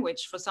strong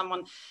language for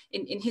someone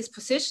in his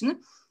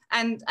position.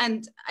 And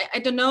I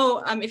don't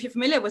know if you're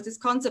familiar with this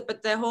concept,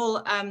 but the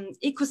whole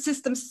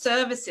ecosystem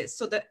services.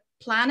 So the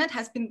planet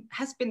has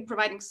been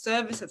providing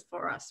services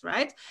for us,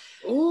 right?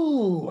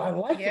 Oh, I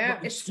like it.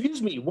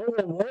 Excuse me.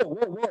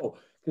 Whoa.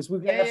 Because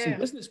we've got to have some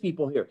business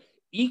people here.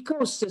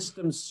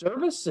 Ecosystem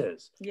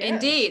services. Yeah.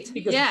 Indeed.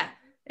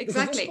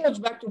 Exactly. This goes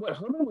back to what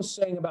Herman was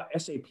saying about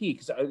SAP,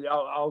 because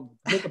I'll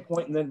make a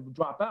point and then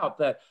drop out,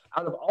 that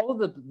out of all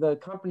of the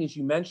companies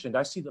you mentioned,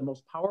 I see the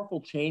most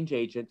powerful change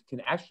agent can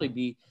actually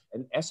be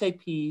an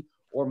SAP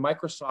or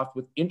Microsoft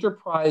with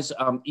enterprise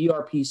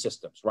ERP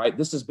systems, right?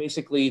 This is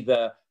basically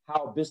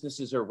how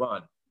businesses are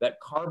run. That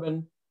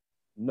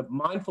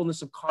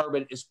mindfulness of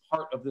carbon is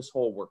part of this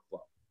whole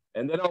workflow.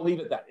 And then I'll leave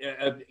it at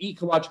that.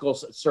 Ecological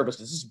services,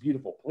 this is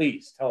beautiful.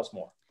 Please tell us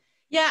more.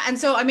 Yeah, and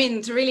so, I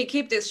mean, to really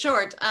keep this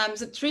short,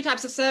 so 3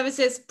 types of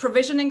services: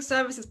 provisioning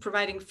services,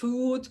 providing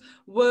food,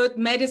 wood,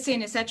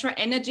 medicine, etc.,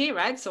 energy,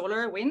 right?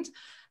 Solar, wind.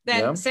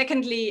 Then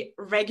secondly,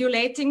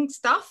 regulating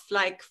stuff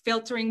like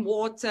filtering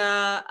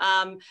water,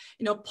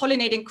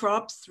 pollinating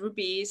crops through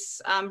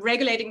bees,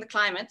 regulating the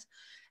climate.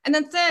 And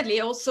then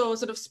thirdly, also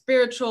sort of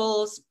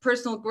spiritual,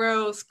 personal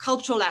growth,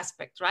 cultural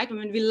aspect, right? I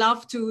mean, we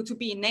love to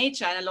be in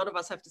nature, and a lot of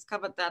us have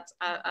discovered that,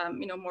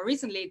 more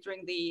recently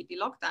during the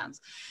lockdowns.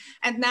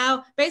 And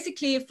now,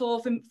 basically,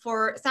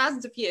 for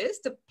thousands of years,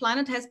 the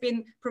planet has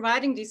been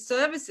providing these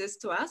services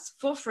to us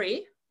for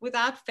free,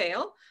 without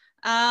fail.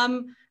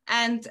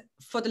 And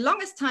for the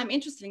longest time,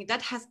 interestingly,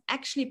 that has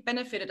actually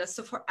benefited us.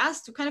 So for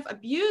us to kind of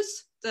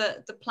abuse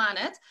the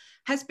planet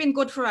has been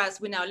good for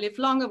us. We now live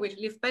longer, we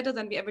live better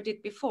than we ever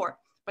did before.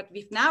 But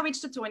we've now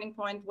reached a turning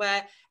point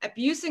where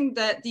abusing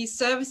these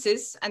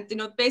services and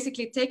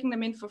basically taking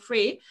them in for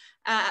free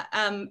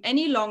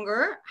any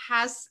longer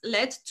has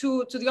led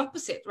to the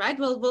opposite, right?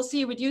 We'll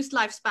see reduced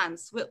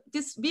lifespans.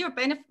 We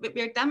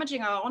are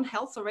damaging our own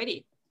health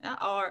already. Yeah,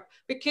 or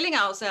we're killing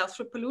ourselves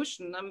through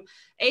pollution.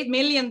 8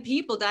 million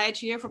people die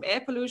each year from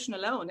air pollution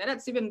alone. Yeah,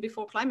 that's even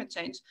before climate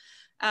change.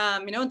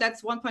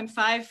 That's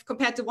 1.5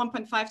 compared to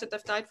 1.5 that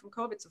have died from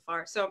COVID so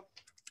far. So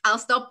I'll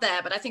stop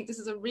there, but I think this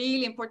is a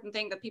really important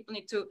thing that people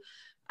need to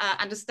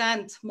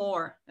understand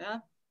more. Yeah.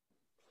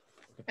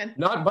 And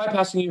not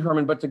bypassing you,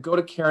 Herman, but to go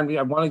to Karin,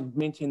 I want to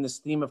maintain this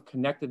theme of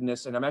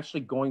connectedness, and I'm actually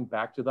going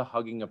back to the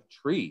hugging of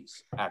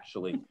trees,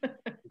 actually,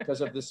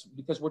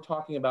 because we're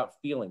talking about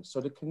feelings.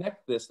 So to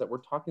connect this, that we're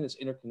talking this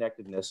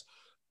interconnectedness,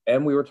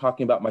 and we were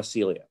talking about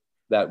mycelia,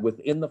 that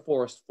within the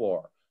forest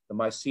floor, the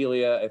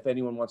mycelia, if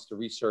anyone wants to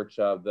research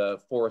the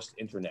forest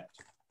internet,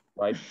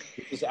 right?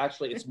 Because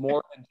actually it's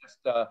more than just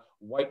a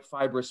white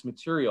fibrous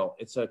material,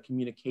 it's a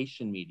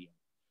communication medium.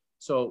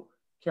 So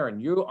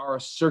Karin, you are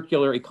a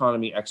circular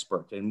economy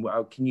expert, and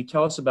can you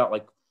tell us about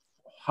like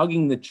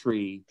hugging the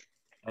tree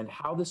and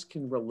how this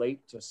can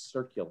relate to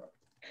circular?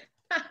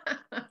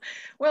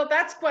 Well,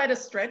 that's quite a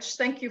stretch.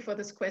 Thank you for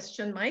this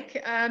question,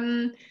 Mike.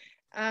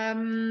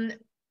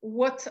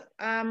 What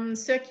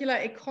circular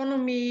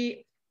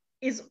economy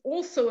is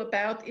also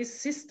about is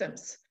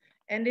systems,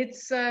 and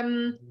it's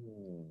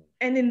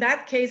and in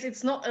that case,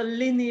 it's not a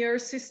linear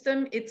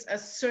system; it's a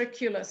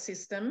circular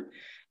system.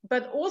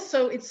 But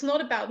also, it's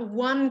not about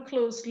one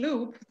closed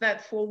loop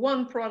that for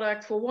one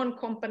product, for one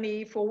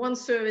company, for one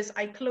service,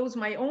 I close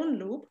my own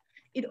loop.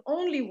 It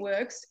only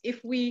works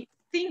if we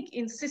think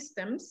in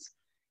systems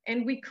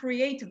and we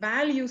create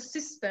value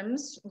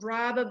systems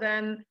rather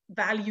than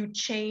value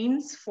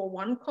chains for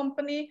one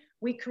company.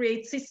 We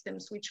create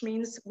systems, which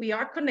means we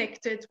are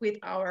connected with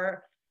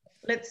our,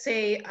 let's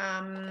say,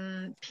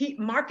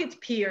 market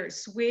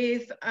peers,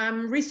 with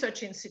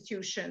research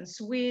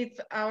institutions, with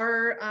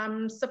our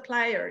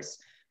suppliers,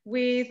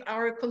 with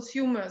our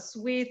consumers,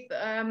 with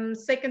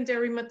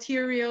secondary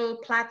material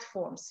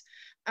platforms,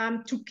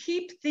 to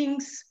keep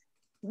things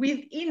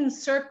within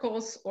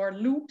circles or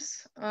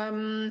loops,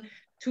 to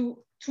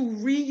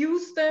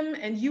reuse them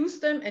and use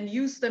them and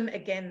use them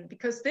again,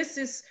 because this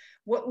is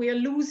what we are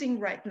losing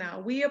right now.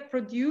 We are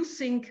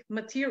producing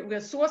material, we are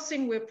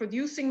sourcing, we're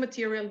producing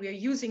material, we are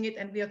using it,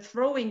 and we are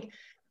throwing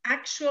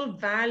actual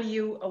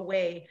value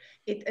away.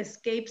 It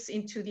escapes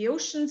into the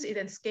oceans, it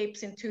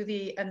escapes into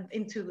the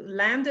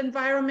land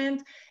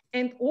environment,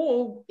 and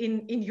all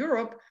in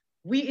Europe,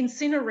 we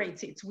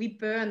incinerate it, we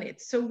burn it.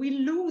 So we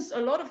lose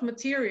a lot of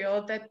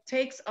material that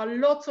takes a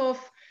lot of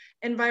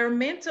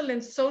environmental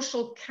and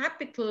social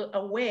capital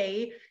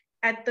away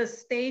at the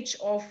stage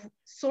of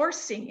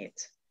sourcing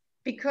it.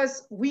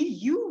 Because we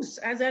use,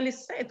 as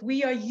Alice said,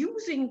 we are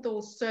using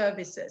those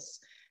services.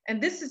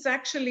 And this is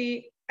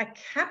actually a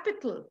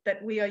capital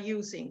that we are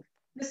using.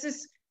 This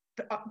is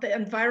the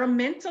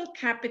environmental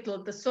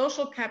capital, the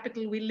social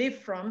capital we live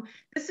from.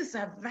 This is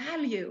a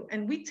value,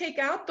 and we take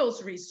out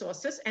those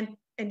resources and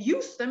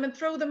use them and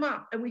throw them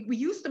up. And we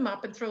use them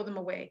up and throw them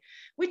away,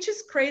 which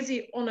is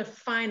crazy on a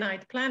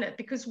finite planet,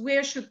 because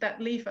where should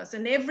that leave us?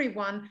 And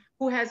everyone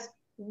who has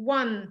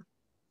one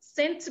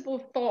sensible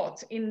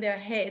thought in their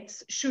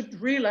heads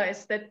should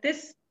realize that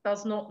this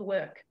does not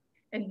work.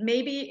 And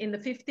maybe in the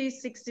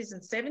 50s, 60s,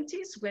 and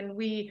 70s, when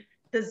we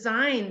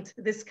designed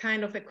this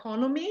kind of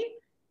economy,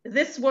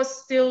 this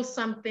was still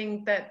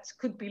something that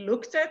could be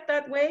looked at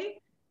that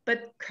way.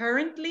 But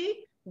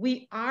currently,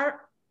 we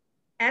are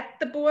at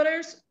the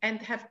borders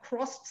and have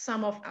crossed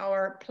some of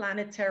our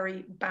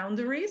planetary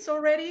boundaries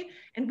already.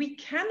 And we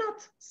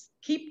cannot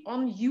keep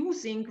on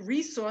using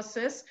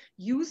resources,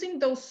 using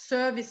those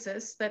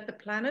services that the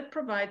planet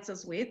provides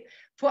us with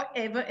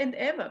forever and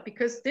ever,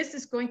 because this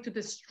is going to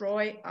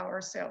destroy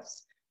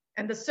ourselves.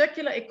 And the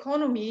circular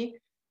economy,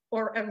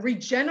 or a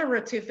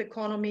regenerative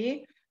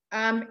economy,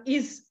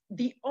 is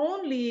the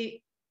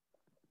only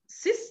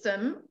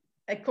system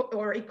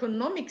or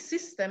economic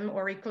system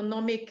or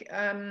economic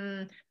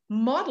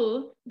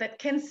model that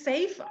can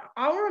save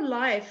our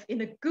life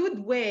in a good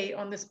way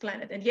on this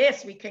planet. And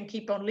yes, we can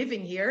keep on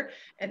living here,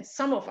 and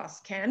some of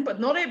us can, but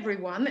not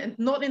everyone, and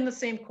not in the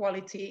same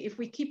quality if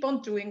we keep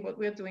on doing what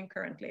we're doing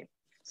currently.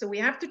 So we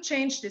have to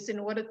change this in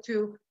order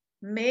to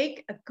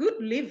make a good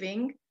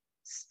living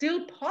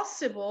still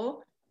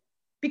possible,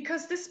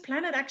 because this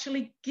planet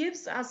actually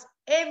gives us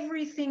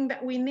everything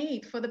that we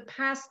need. For the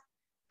past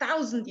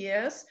 1,000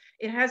 years,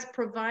 it has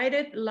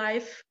provided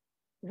life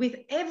with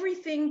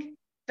everything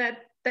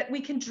that that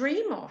we can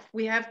dream of.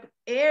 We have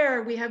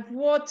air, we have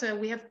water,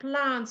 we have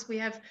plants, we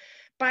have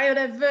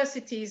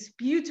biodiversities,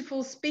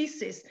 beautiful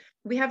species.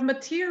 We have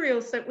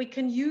materials that we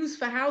can use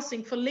for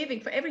housing, for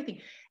living, for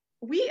everything.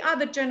 We are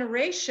the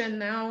generation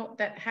now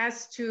that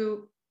has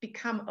to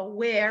become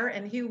aware,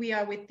 and here we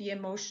are with the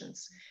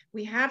emotions.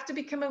 We have to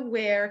become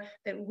aware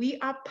that we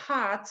are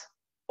part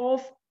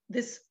of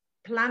this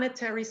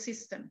planetary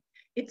system.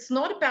 It's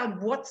not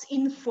about what's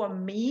in for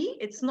me.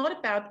 It's not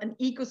about an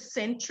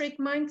egocentric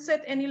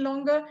mindset any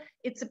longer.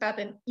 It's about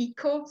an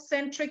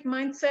ecocentric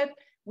mindset,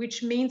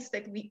 which means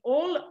that we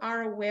all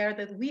are aware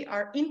that we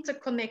are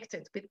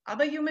interconnected with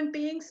other human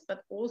beings,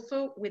 but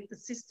also with the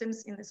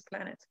systems in this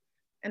planet.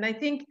 And I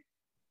think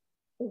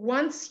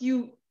once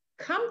you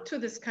come to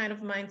this kind of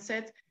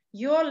mindset,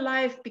 your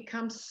life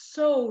becomes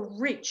so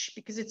rich,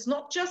 because it's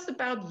not just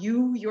about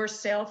you,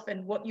 yourself,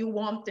 and what you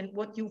want and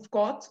what you've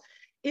got.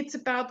 It's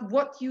about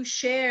what you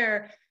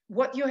share,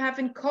 what you have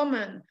in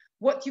common,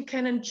 what you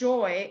can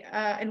enjoy,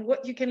 and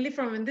what you can live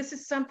from. And this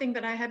is something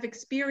that I have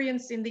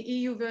experienced in the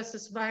EU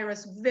versus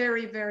virus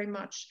very, very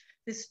much.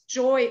 This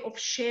joy of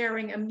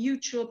sharing a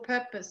mutual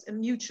purpose, a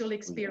mutual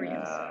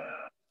experience. Yeah.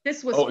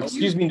 This was. Oh,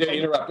 excuse me to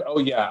interrupt. Oh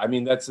yeah, I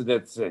mean that's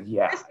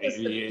yeah. This is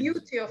the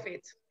beauty of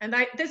it, and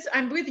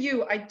I'm with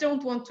you. I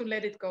don't want to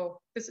let it go.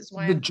 This is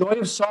why the joy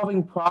of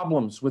solving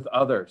problems with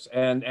others,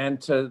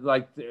 and to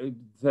like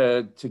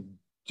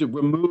to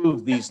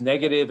remove these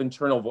negative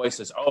internal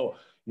voices. Oh,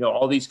 you know,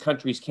 all these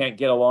countries can't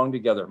get along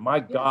together.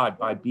 My God,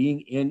 by being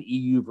in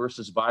EU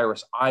versus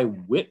virus, I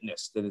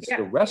witnessed, and it's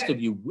the rest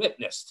of you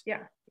witnessed.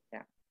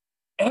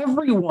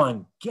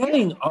 Everyone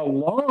getting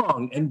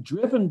along and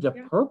driven to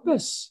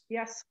purpose.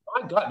 Yes.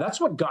 My God, that's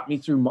what got me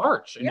through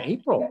March and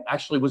April,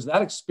 actually, was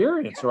that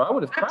experience, or I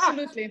would have cracked.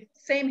 Absolutely.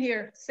 Same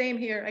here. Same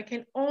here. I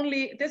can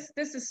only, this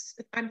is,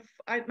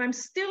 I'm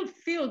still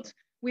filled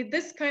with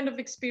this kind of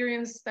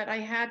experience that I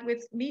had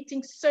with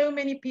meeting so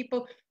many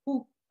people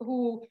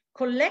who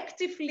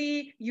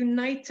collectively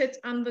united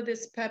under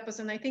this purpose.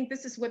 And I think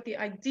this is what the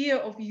idea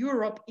of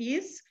Europe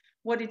is,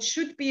 what it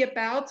should be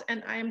about.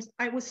 And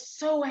I was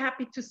so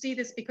happy to see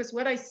this, because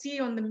what I see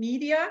on the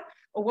media,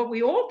 or what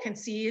we all can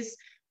see, is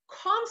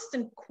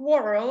constant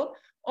quarrel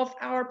of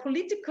our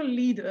political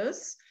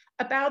leaders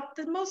about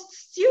the most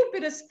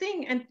stupidest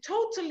thing, and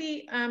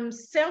totally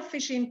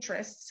selfish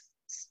interests,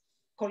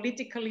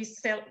 politically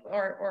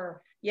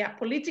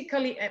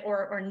politically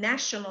or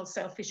national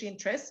selfish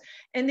interests.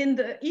 And in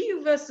the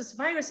EU versus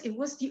virus, it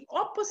was the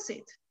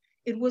opposite.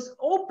 It was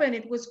open,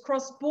 it was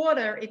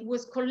cross-border, it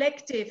was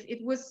collective,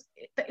 it was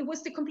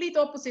the complete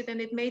opposite,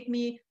 and it made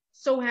me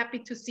so happy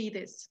to see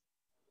this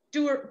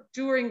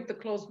during the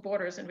closed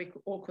borders, and we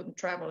all couldn't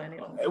travel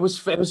any longer. It was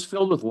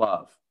filled with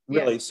love,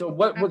 really. Yes, so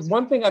what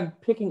one thing I'm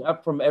picking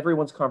up from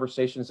everyone's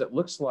conversation is it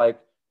looks like,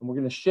 and we're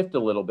going to shift a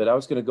little bit. I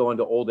was going to go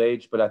into old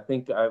age, but I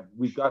think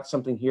we've got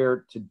something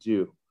here to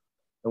do.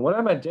 And what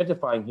I'm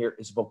identifying here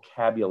is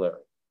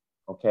vocabulary,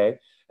 okay?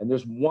 And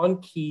there's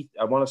one key,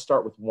 I want to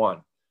start with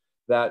one,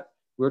 that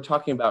we're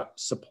talking about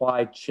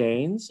supply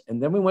chains,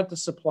 and then we went to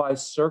supply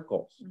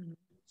circles. Mm-hmm.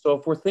 So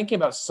if we're thinking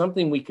about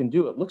something we can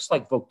do, it looks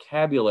like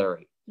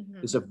vocabulary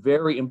is a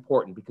very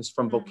important, because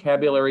from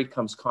vocabulary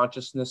comes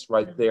consciousness,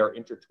 right? They are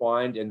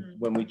intertwined, and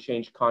when we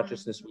change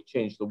consciousness, we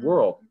change the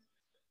world.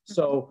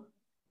 So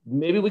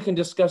maybe we can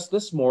discuss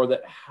this more,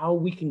 that how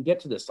we can get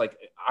to this. Like,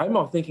 I'm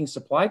all thinking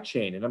supply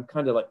chain, and I'm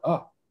kind of like,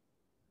 oh,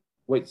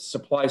 wait,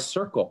 supply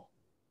circle.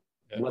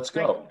 Let's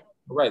go.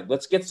 Right,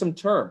 let's get some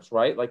terms,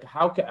 right? Like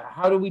how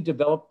do we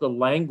develop the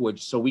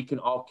language so we can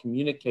all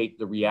communicate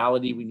the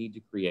reality we need to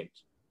create?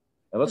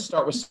 And let's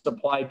start with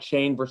supply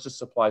chain versus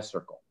supply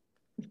circle.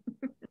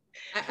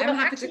 I'm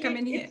happy to come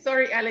in here.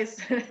 Sorry,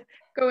 Alice,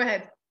 go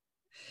ahead.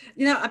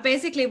 You know,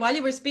 basically while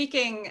you were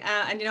speaking,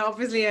 and you know,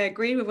 obviously I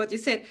agree with what you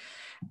said,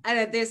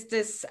 there's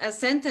this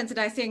sentence that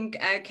I think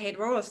Kate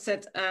Rowland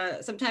said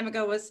some time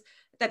ago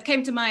that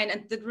came to mind,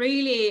 and that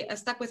really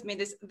stuck with me,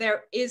 this: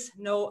 there is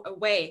no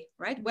way,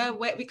 right? Well,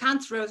 we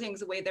can't throw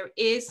things away. There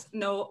is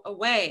no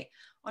way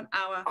on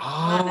our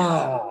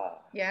planet.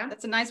 Yeah.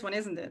 That's a nice one,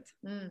 isn't it?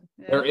 Yeah.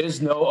 There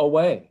is no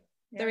way.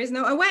 There is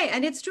no way.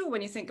 And it's true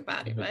when you think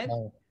about it, right?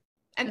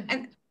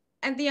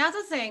 And the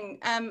other thing,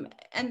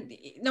 and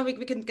no, we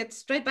can get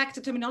straight back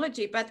to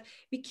terminology, but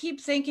we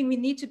keep thinking we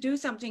need to do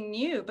something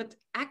new, but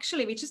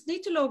actually we just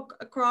need to look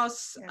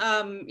across,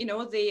 you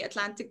know, the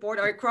Atlantic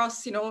border, or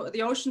across, you know,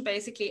 the ocean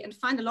basically, and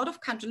find a lot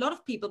of countries, a lot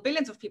of people,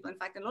 billions of people, in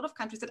fact, in a lot of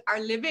countries that are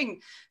living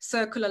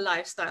circular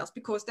lifestyles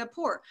because they're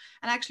poor.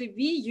 And actually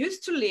we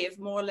used to live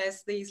more or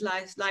less these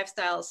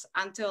lifestyles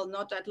until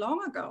not that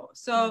long ago.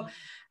 So,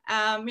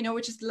 you know,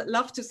 we just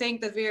love to think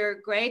that we're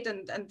great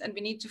and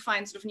we need to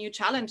find sort of new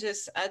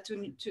challenges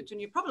to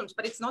new problems,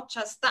 but it's not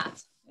just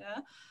that.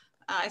 Yeah,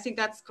 I think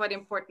that's quite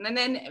important. And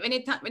then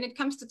when it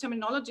comes to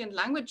terminology and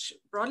language,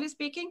 broadly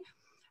speaking,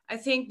 I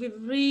think we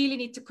really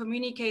need to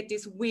communicate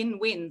these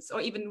win-wins,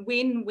 or even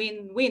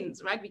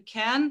win-win-wins, right? We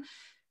can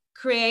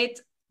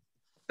create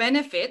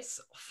benefits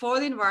for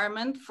the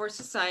environment, for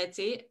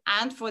society,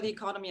 and for the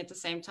economy at the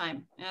same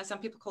time. Some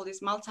people call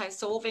this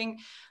multi-solving.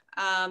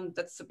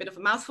 That's a bit of a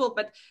mouthful,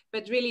 but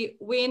really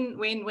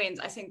wins.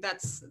 I think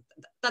that's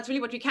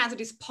really what we can. So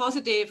this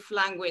positive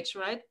language,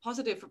 right?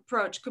 Positive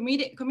approach,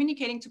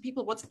 communicating to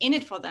people what's in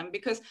it for them.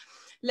 Because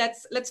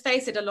let's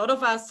face it, a lot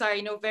of us are,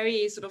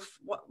 very sort of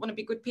want to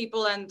be good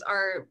people and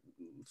are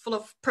full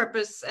of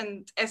purpose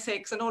and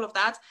ethics and all of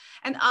that.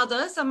 And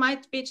others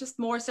might be just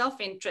more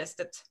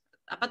self-interested.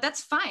 But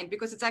that's fine,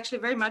 because it's actually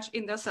very much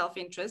in their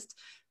self-interest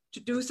to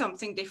do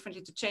something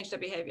differently, to change their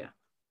behavior.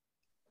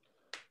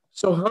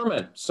 So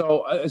Herman,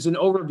 as an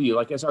overview,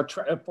 like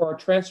for our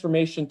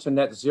transformation to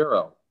net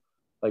zero,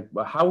 like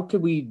how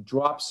could we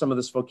drop some of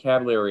this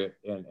vocabulary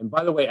in? And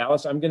by the way,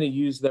 Alice, I'm going to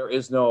use "there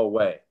is no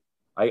way."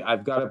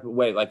 I've got to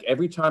wait. Like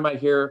every time I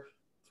hear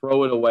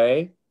 "throw it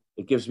away,"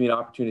 it gives me an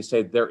opportunity to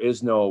say "there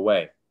is no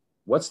way."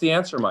 What's the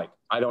answer, Mike?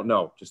 I don't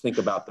know. Just think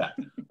about that.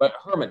 But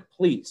Herman,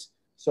 please.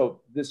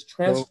 So this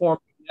transform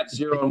net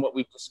zero and what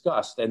we've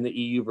discussed, and the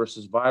EU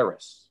versus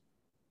virus.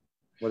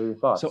 What are your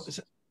thoughts?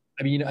 So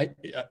I mean,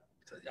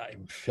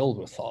 I'm filled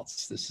with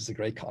thoughts. This is a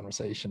great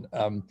conversation.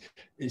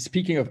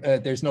 Speaking of,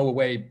 there's no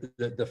way.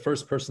 The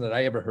first person that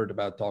I ever heard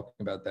about talking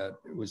about that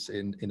was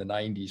in the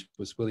 90s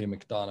was William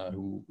McDonough,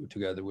 who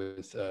together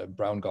with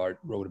Braungart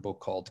wrote a book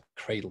called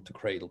Cradle to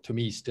Cradle. To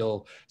me,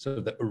 still sort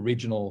of the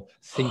original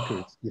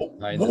thinkers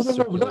behind this.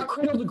 Not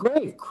cradle to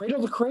grave,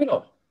 cradle to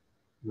cradle.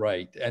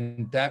 Right.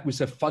 And that was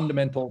a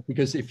fundamental,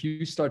 because if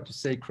you start to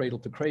say cradle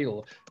to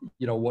cradle,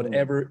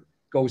 whatever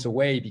goes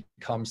away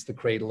becomes the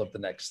cradle of the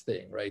next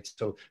thing, right?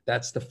 So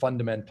that's the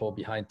fundamental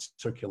behind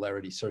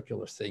circularity,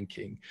 circular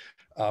thinking.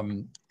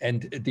 And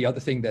the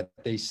other thing that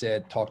they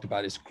talked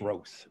about is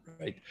growth,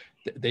 right?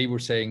 They were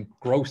saying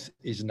growth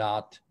is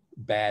not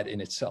bad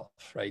in itself,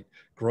 right?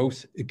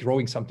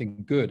 Growing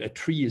something good. A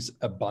tree is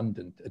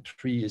abundant. A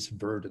tree is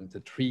verdant.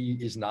 A tree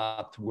is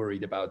not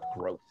worried about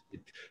growth.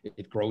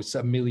 It grows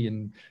a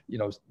million,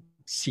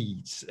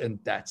 seeds, and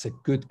that's a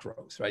good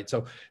growth, right?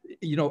 So,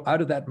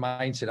 out of that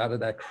mindset, out of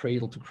that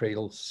cradle to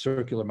cradle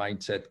circular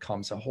mindset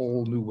comes a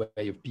whole new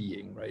way of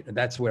being, right? And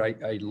that's where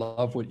I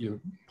love what you're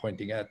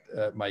pointing at,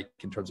 Mike,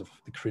 in terms of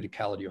the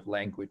criticality of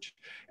language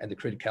and the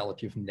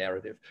criticality of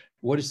narrative.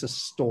 What is the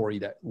story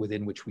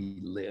within which we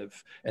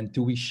live? And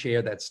do we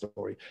share that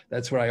story?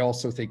 That's where I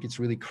also think it's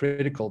really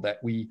critical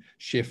that we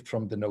shift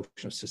from the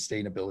notion of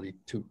sustainability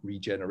to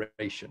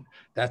regeneration.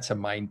 That's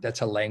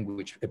a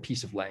language, a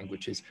piece of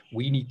language is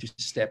we need to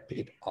step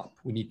it up.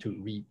 We need to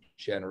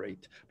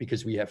regenerate,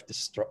 because we have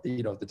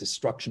the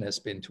destruction has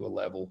been to a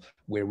level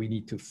where we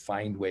need to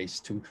find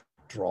ways to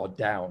draw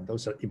down.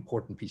 Those are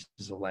important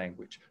pieces of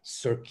language.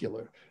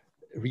 Circular,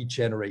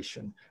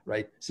 regeneration,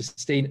 right?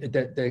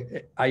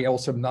 I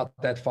also am not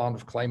that fond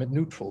of climate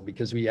neutral,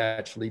 because we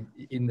actually,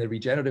 in the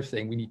regenerative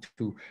thing, we need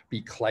to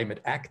be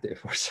climate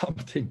active or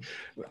something.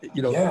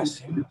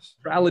 Yes.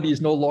 Neutrality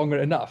is no longer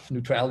enough.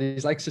 Neutrality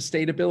is like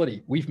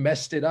sustainability. We've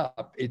messed it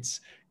up.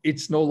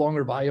 It's no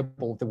longer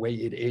viable the way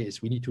it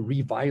is. We need to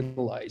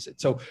revitalize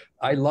it. So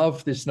I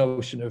love this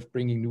notion of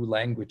bringing new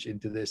language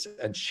into this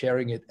and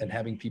sharing it and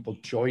having people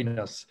join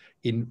us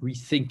in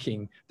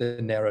rethinking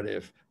the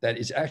narrative that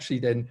is actually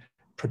then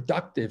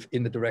productive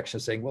in the direction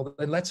of saying, well,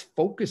 then let's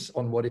focus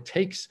on what it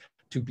takes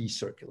to be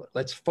circular.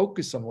 Let's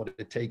focus on what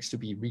it takes to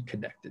be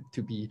reconnected,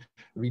 to be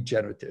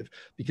regenerative,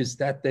 because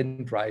that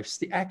then drives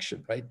the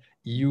action, right?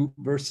 EU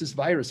versus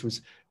virus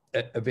was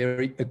a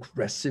very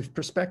aggressive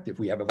perspective.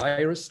 We have a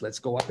virus, let's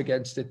go up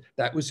against it.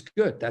 That was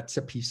good. That's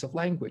a piece of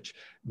language.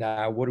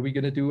 Now, what are we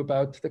going to do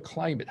about the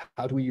climate?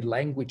 How do we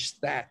language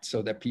that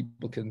so that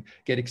people can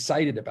get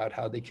excited about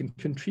how they can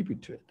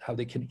contribute to it, how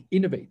they can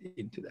innovate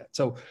into that?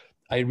 So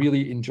I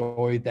really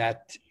enjoy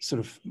that sort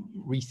of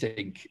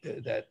rethink,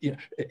 that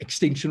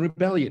Extinction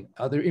Rebellion,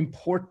 other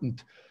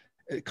important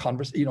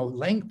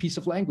piece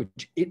of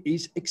language. It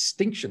is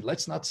extinction.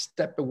 Let's not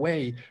step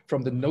away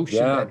from the notion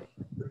that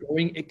we're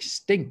going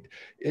extinct.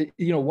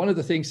 One of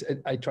the things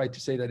I tried to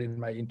say that in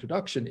my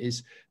introduction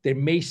is there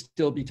may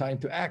still be time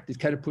to act. It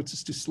kind of puts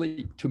us to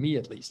sleep, to me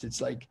at least.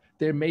 It's like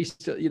there may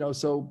still,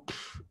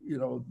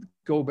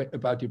 go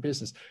about your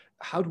business.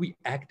 How do we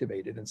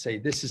activate it and say,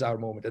 this is our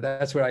moment? And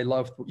that's where I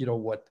love,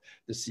 what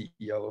the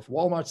CEO of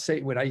Walmart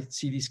say when I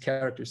see these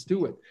characters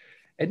do it.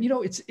 And,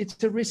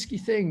 it's a risky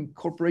thing.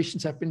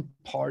 Corporations have been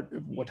part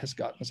of what has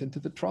gotten us into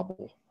the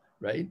trouble,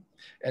 right?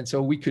 And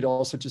so we could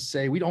also just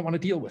say, we don't want to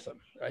deal with them,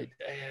 right?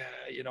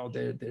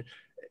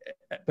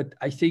 But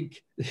I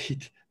think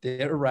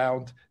they're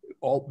around.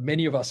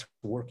 Many of us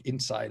work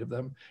inside of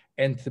them,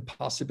 and the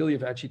possibility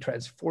of actually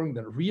transforming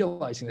them,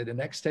 realizing that in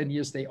the next 10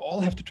 years, they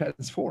all have to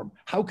transform.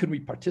 How can we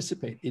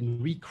participate in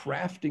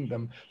recrafting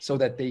them so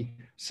that they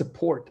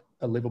support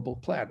a livable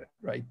planet,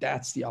 right?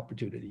 That's the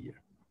opportunity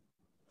here.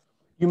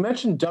 You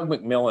mentioned Doug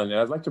McMillon, and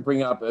I'd like to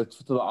bring up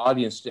to the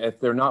audience, if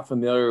they're not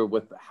familiar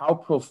with how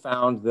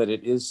profound that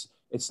it is.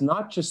 It's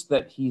not just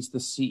that he's the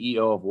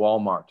CEO of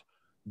Walmart.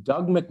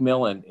 Doug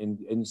McMillon,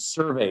 in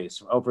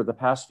surveys over the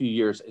past few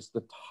years, is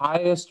the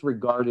highest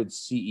regarded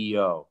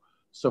CEO.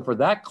 So for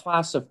that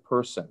class of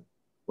person,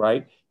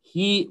 right,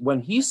 when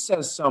he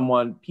says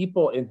someone,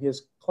 people in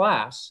his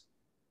class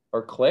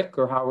or clique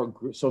or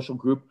social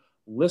group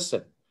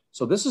listen.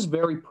 So this is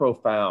very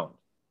profound.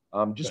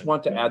 Just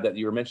want to add that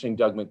you were mentioning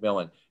Doug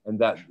McMillan, and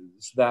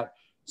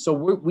so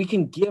we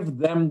can give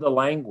them the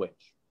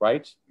language,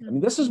 right? I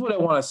mean, this is what I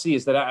want to see,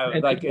 is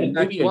that like in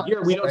maybe a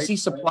year, we don't see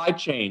supply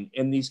chain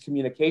in these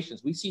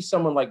communications. We see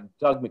someone like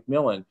Doug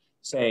McMillan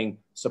saying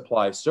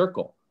supply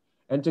circle.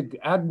 And to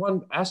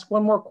ask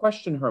one more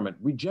question, Herman,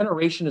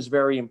 regeneration is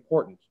very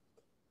important.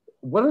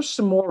 What are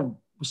some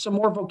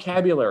more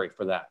vocabulary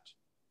for that?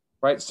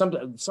 Right,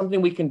 something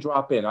we can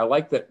drop in. I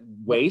like that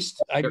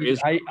waste.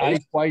 Let's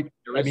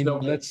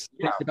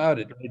think about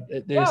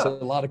it. There's a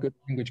lot of good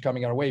language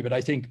coming our way, but I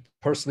think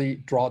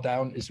personally,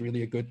 drawdown is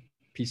really a good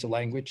piece of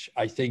language.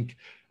 I think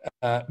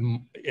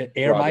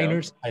air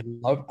miners. I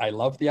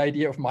love the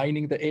idea of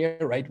mining the air.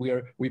 Right,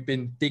 we've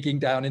been digging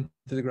down into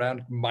the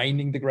ground,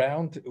 mining the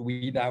ground.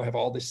 We now have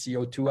all this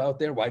CO2 out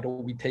there. Why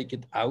don't we take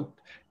it out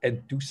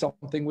and do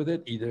something with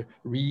it? Either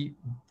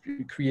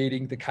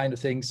recreating the kind of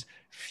things,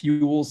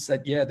 fuels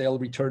that they'll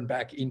return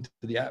back into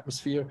the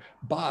atmosphere,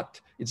 but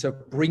instead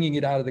of bringing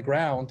it out of the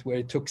ground where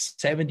it took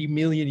 70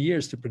 million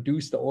years to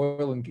produce the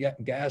oil and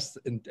gas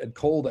and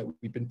coal that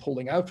we've been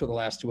pulling out for the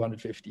last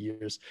 250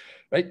 years,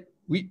 right?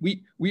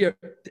 We are,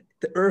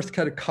 the Earth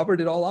kind of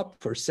covered it all up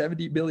for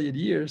 70 million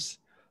years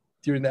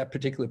during that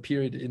particular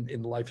period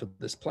in the life of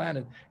this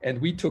planet. And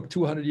we took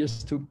 200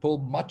 years to pull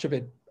much of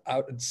it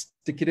out and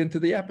stick it into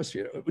the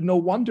atmosphere. No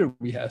wonder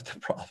we have the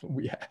problem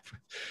we have,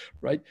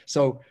 right?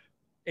 So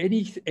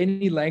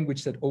any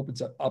language that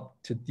opens up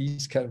to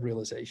these kind of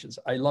realizations.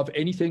 I love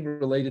anything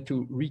related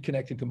to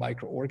reconnecting to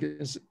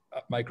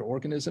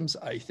microorganisms.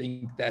 I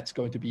think that's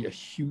going to be a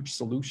huge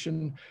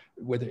solution,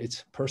 whether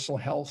it's personal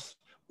health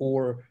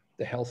or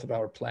the health of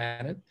our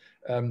planet.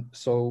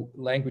 So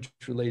language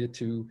related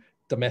to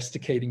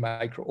domesticating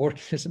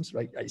microorganisms,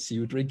 right? I see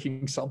you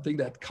drinking something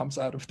that comes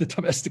out of the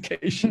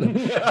domestication of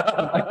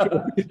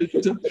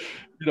microorganisms.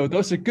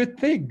 Those are good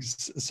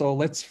things. So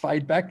let's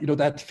fight back.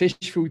 That fish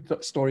food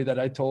story that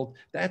I told,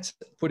 that's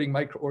putting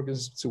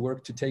microorganisms to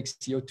work to take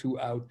CO2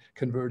 out,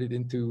 convert it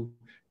into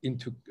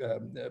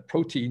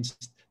proteins.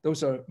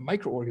 Those are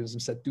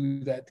microorganisms that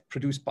do that,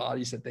 produce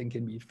bodies that then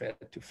can be fed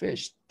to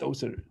fish.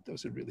 Those are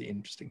really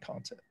interesting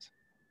concepts.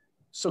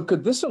 So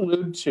could this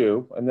allude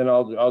to, and then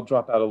I'll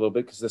drop out a little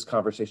bit because this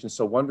conversation is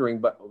so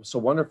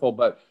wonderful,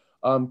 but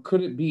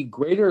could it be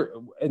greater,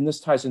 and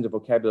this ties into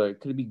vocabulary,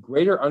 could it be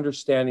greater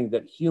understanding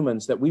that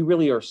humans, that we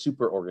really are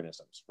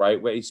superorganisms,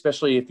 right?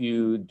 Especially if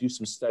you do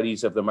some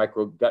studies of the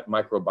gut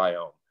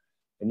microbiome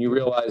and you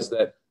realize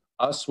that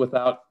us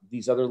without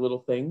these other little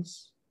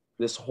things,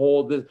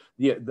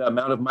 the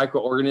amount of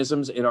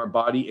microorganisms in our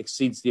body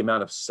exceeds the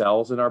amount of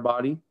cells in our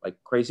body, like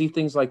crazy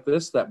things like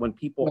this, that when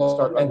people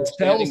start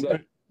understanding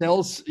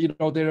cells,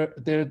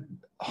 there are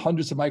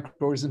hundreds of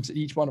microorganisms in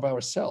each one of our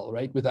cells,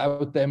 right?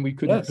 Without them, we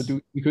couldn't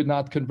produce, we could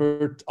not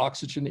convert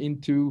oxygen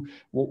into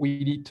what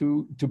we need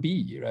to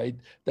be, right?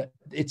 That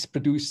it's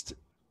produced.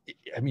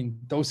 I mean,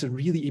 those are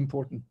really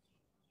important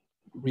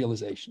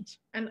realizations.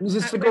 And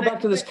just to go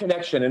back to this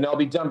connection, and I'll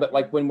be done, but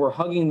like when we're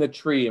hugging the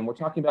tree and we're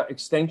talking about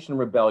Extinction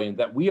Rebellion,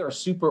 that we are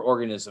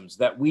superorganisms,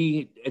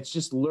 it's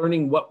just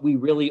learning what we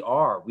really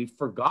are. We've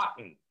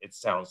forgotten, it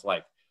sounds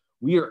like.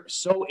 We are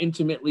so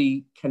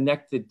intimately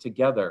connected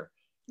together.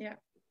 Yeah.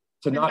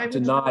 To not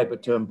deny,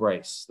 but to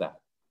embrace that.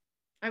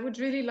 I would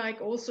really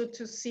like also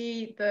to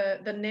see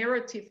the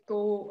narrative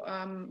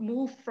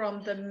move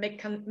from the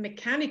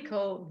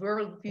mechanical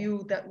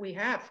worldview that we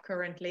have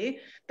currently,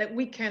 that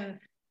we can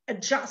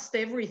adjust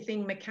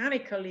everything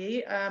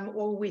mechanically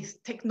or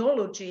with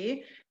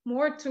technology,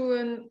 more to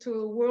a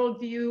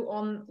worldview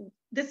on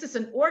this is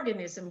an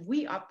organism.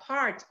 We are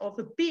part of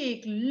a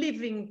big,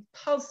 living,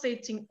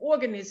 pulsating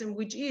organism,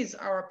 which is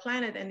our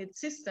planet and its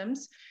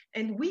systems.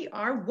 And we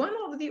are one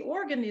of the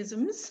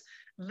organisms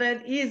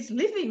that is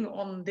living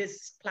on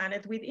this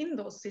planet within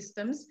those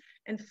systems,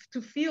 and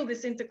to feel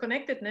this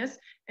interconnectedness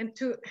and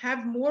to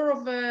have more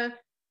of a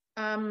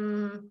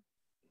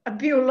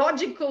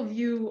biological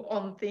view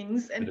on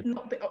things, and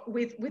not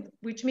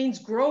which means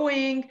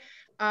growing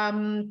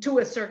to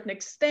a certain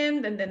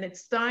extent, and then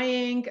it's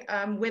dying,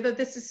 whether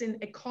this is in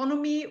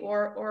economy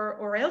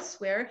or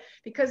elsewhere,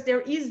 because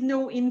there is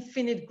no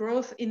infinite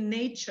growth in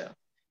nature.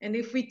 And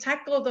if we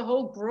tackle the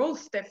whole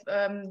growth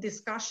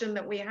discussion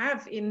that we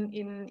have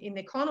in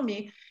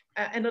economy,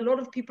 and a lot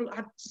of people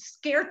are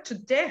scared to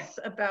death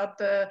about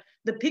the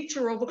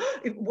picture of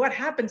what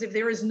happens if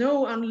there is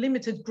no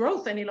unlimited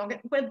growth any longer.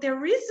 Well,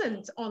 there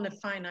isn't on a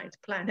finite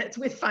planet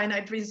with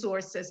finite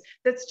resources.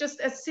 That's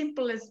just as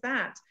simple as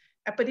that.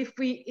 But if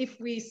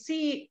we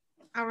see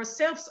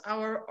ourselves,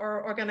 our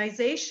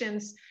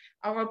organizations,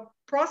 our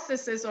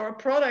processes, our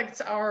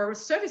products, our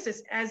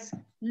services as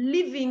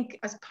living,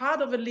 as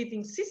part of a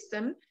living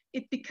system,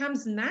 it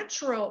becomes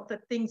natural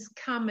that things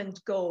come and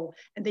go,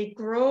 and they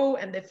grow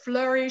and they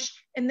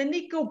flourish, and then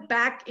they go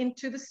back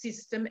into the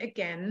system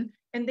again,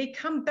 and they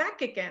come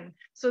back again.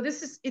 So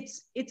this is,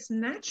 it's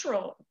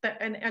natural.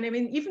 And I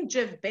mean, even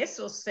Jeff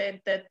Bezos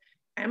said that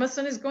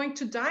Amazon is going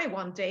to die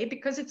one day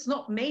because it's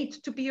not made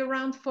to be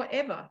around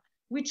forever.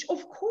 which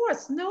of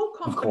course no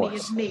company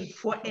is made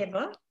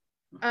forever.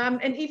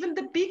 And even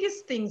the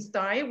biggest things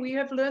die. We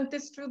have learned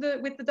this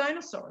with the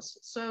dinosaurs.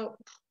 So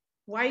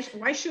why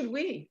should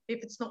we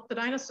if it's not the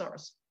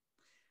dinosaurs?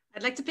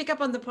 I'd like to pick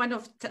up on the point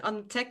of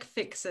on tech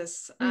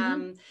fixes,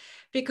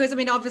 because I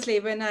mean, obviously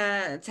we're in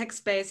a tech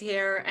space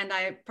here, and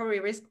I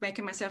probably risk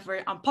making myself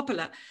very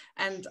unpopular,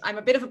 and I'm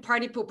a bit of a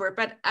party pooper,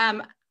 but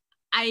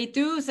I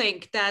do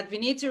think that we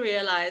need to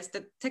realize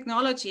that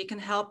technology can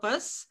help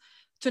us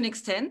to an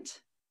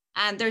extent,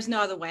 and there's no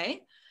other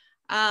way.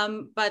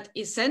 But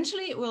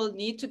essentially, we'll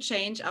need to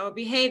change our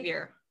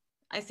behavior.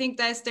 I think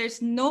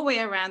there's no way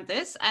around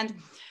this, and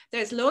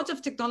there's loads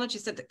of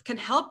technologies that can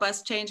help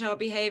us change our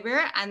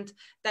behavior and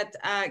that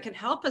can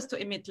help us to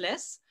emit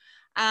less.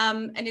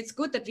 And it's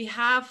good that we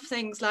have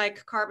things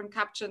like carbon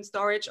capture and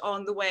storage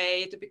on the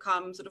way to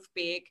become sort of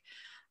big.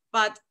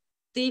 But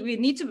we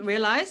need to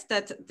realize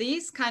that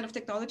these kind of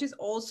technologies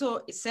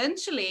also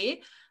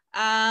essentially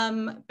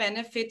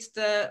benefit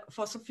the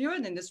fossil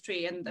fuel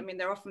industry. And I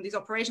mean, these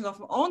operations are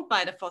often owned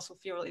by the fossil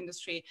fuel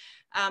industry.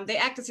 They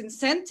act as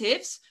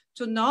incentives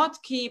to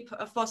not keep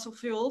fossil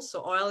fuels,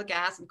 so oil,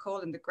 gas, and coal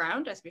in the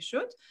ground as we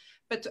should,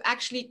 but to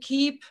actually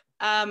keep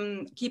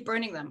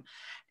burning them.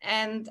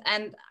 And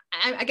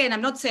again,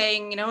 I'm not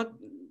saying,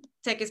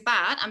 tech is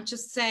bad. I'm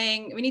just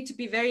saying we need to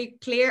be very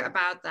clear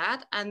about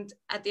that. And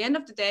at the end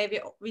of the day,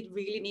 we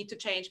really need to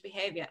change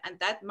behavior. And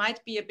that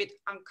might be a bit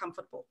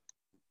uncomfortable.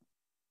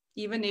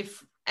 Even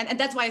if, and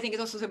that's why I think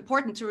it's also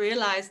important to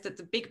realize that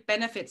the big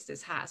benefits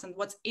this has and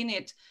what's in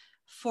it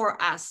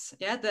for us.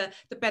 Yeah,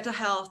 the better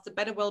health, the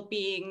better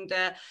well-being,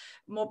 the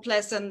more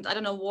pleasant,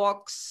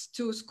 walks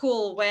to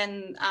school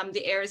when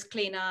the air is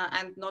cleaner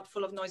and not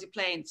full of noisy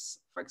planes,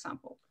 for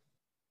example.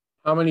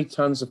 How many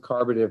tons of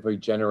carbon have we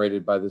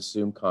generated by this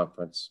Zoom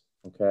conference?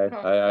 Okay,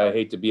 I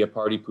hate to be a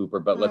party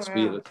pooper, but let's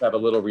have a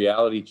little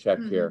reality check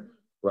here,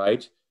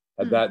 right?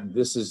 That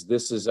this is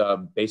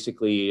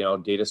basically,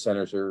 data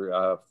centers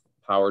are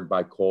powered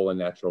by coal and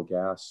natural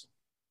gas.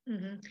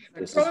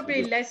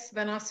 Probably less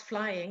than us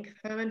flying.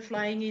 Herman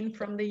flying in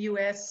from the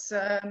US,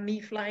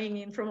 me flying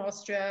in from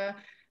Austria.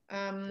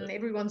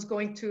 Everyone's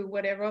going to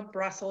whatever,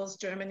 Brussels,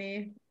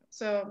 Germany.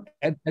 So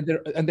and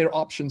there are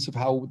options of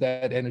how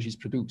that energy is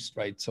produced,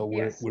 right? So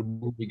we're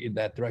moving in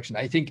that direction.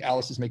 I think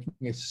Alice is making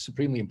a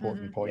supremely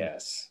important point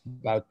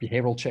about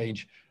behavioral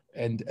change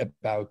and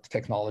about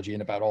technology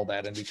and about all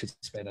that, and we could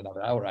spend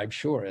another hour, I'm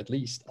sure, at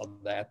least on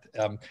that.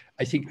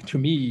 I think, to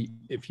me,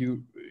 if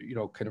you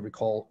kind of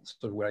recall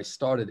sort of where I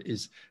started,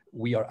 is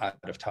we are out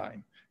of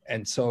time,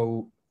 and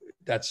so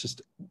that's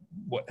just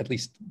what at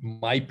least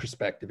my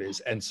perspective is.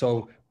 And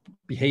so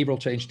behavioral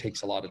change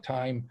takes a lot of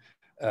time,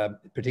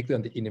 particularly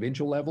on the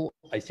individual level.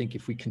 I think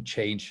if we can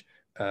change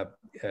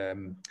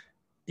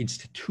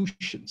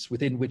institutions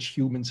within which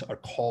humans are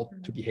called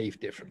to behave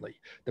differently,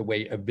 the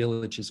way a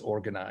village is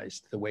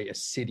organized, the way a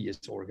city is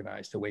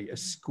organized, the way a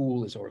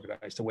school is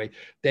organized, the way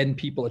then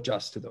people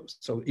adjust to those.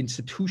 So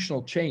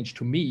institutional change,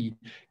 to me,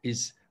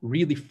 is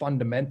really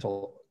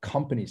fundamental.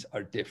 Companies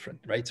are different,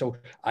 right? So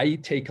I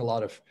take a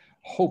lot of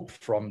hope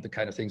from the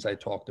kind of things I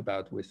talked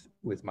about with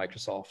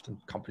Microsoft and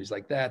companies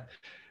like that,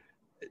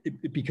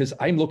 because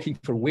I'm looking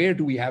for where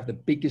do we have the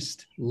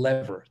biggest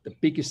lever, the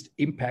biggest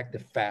impact, the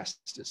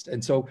fastest.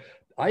 And so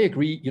I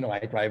agree,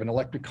 I drive an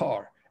electric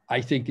car.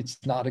 I think it's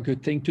not a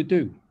good thing to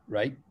do,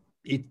 right?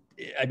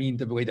 I mean,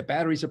 the way the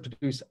batteries are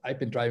produced, I've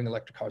been driving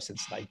electric cars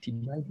since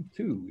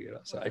 1992,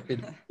 so I've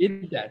been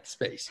in that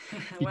space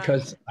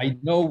because I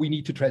know we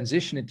need to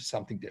transition into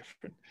something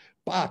different,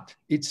 but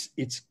it's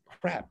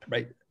crap,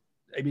 right?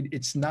 I mean,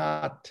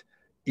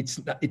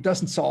 it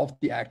doesn't solve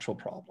the actual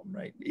problem,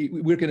 right?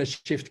 We're going to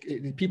shift.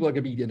 People are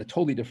going to be in a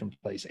totally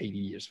different place 80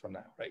 years from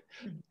now, right?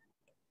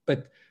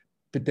 But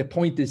the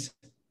point is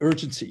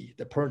urgency.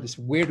 The point is,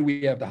 where do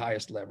we have the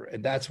highest lever?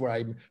 And that's where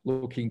I'm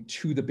looking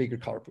to the bigger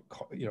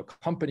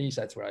companies.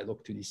 That's where I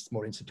look to these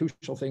more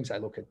institutional things. I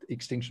look at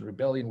Extinction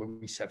Rebellion, where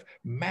we have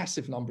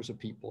massive numbers of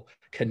people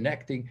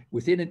connecting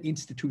within an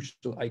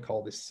institutional, I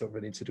call this sort of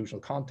an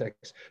institutional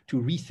context, to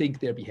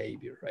rethink their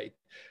behavior, right?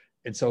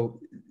 And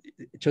so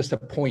just a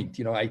point,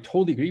 I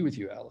totally agree with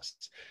you,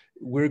 Alice.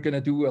 We're going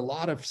to do a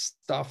lot of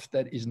stuff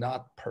that is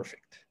not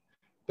perfect,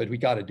 but we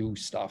got to do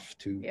stuff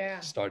to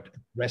start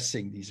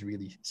addressing these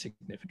really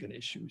significant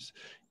issues,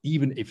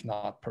 even if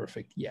not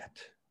perfect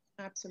yet.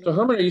 Absolutely. So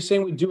Herman, are you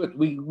saying we do it?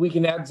 We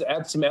can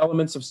add some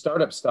elements of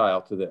startup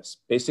style to this,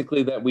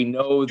 basically, that we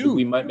know that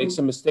we might make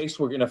some mistakes.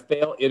 We're going to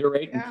fail,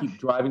 iterate, and keep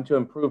driving to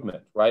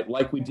improvement, right?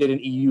 Like we did in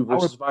EU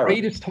versus Our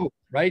greatest hope,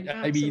 right?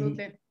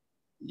 Absolutely.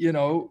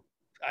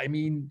 I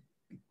mean,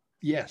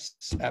 yes,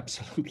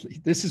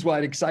 absolutely. This is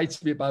what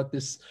excites me about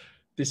this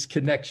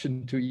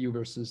connection to EU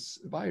versus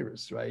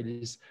virus, right?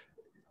 Is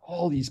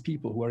all these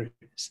people who are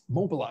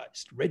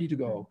mobilized, ready to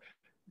go.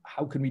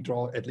 How can we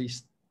draw at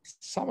least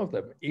some of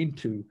them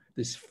into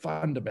this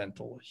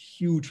fundamental,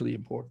 hugely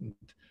important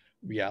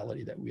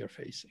reality that we are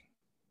facing?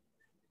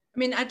 I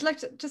mean, I'd like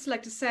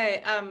to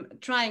say,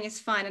 trying is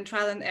fine and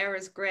trial and error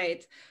is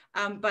great,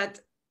 but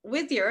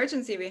with the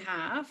urgency we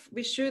have,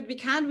 we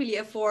can't really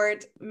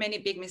afford many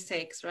big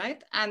mistakes,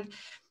 right? And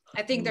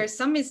I think there's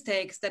some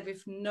mistakes that we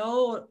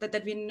know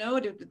that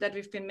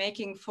we've been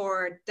making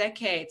for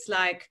decades,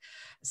 like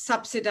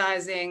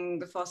subsidizing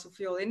the fossil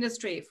fuel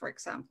industry, for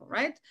example,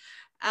 right?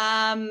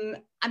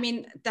 I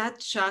mean, that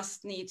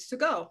just needs to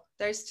go.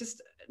 There's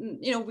just,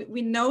 you know,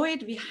 we know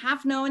it, we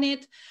have known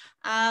it,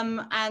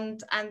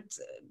 and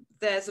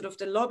the sort of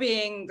the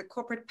lobbying, the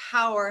corporate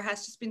power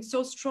has just been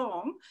so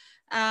strong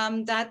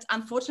that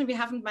unfortunately we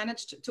haven't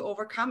managed to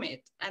overcome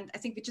it. And I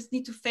think we just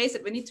need to face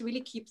it. We need to really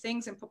keep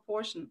things in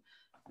proportion.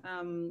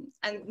 And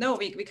no,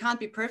 we can't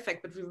be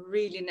perfect, but we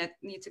really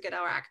need to get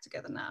our act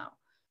together now.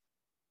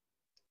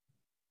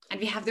 And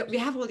we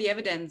have all the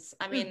evidence.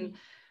 I mean,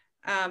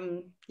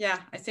 yeah,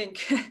 I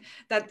think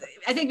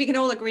we can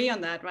all agree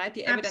on that, right?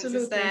 The evidence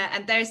is there,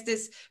 and there's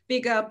this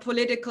bigger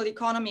political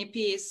economy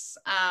piece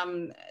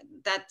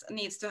that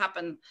needs to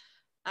happen.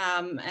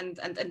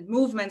 And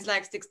movements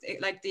like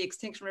the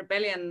Extinction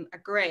Rebellion are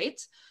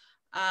great,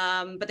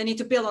 but they need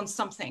to build on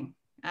something.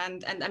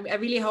 And I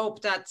really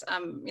hope that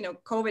you know,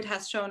 COVID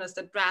has shown us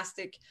that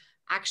drastic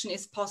action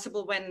is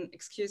possible when,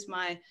 excuse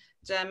my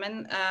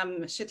German,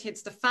 shit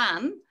hits the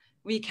fan.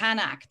 We can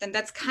act, and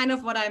that's kind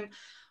of what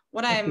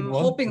I'm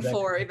hoping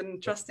for,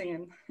 even trusting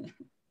in.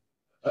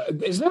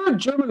 Is there a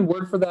German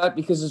word for that?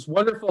 Because it's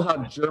wonderful how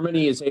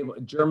Germany is able.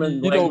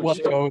 German. You don't want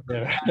to go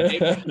there.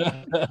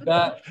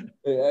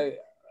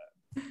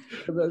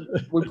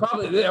 We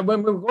probably,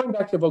 when we're going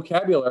back to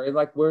vocabulary,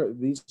 like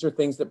these are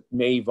things that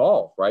may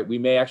evolve, right? We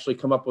may actually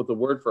come up with a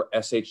word for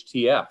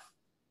SHTF,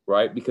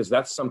 right? Because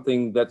that's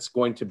something that's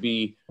going to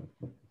be,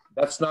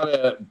 that's not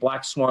a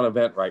black swan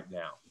event right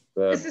now.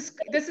 This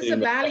is a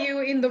value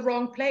in the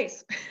wrong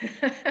place.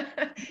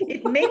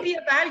 It may be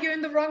a value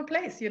in the wrong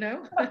place, you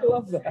know. I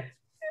love that.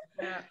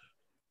 Yeah.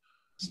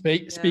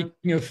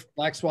 Speaking of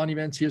black swan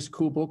events, here's a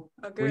cool book,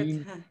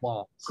 Green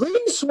Swans.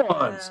 Green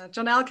Swans.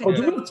 John Elkington. Oh,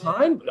 do we have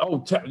time?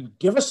 Oh,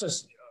 give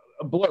us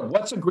a blurb.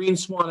 What's a green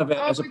swan event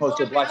as opposed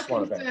to a black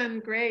swan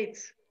event? Great.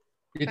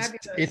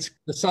 It's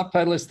the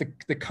subtitle is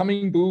the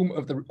coming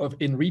boom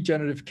in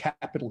regenerative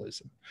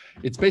capitalism.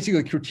 It's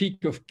basically a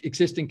critique of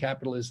existing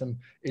capitalism.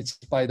 It's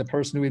by the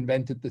person who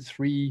invented the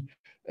three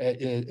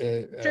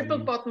triple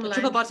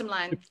bottom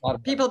line.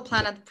 People,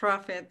 planet,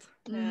 profit.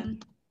 Mm-hmm.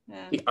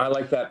 Yeah. I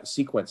like that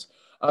sequence.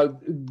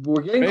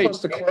 We're getting close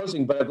to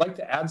closing, but I'd like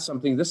to add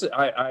something.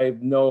 I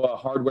know a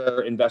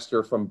hardware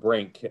investor from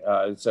Brink.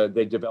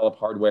 They develop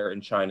hardware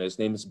in China. His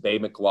name is Bay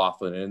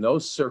McLaughlin. And in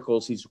those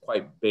circles, he's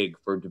quite big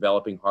for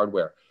developing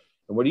hardware.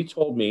 And what he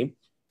told me,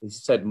 he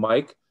said,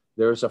 Mike,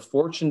 there's a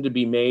fortune to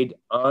be made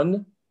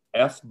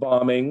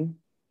F-bombing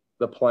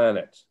the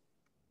planet.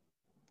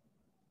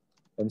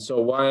 And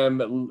so why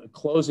I'm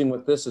closing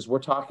with this is we're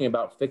talking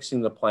about fixing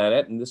the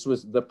planet. And this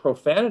was the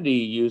profanity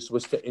used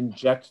was to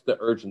inject the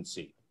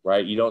urgency,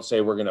 right? You don't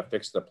say we're going to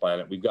fix the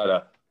planet. We've got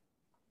to.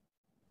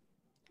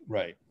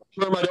 Right.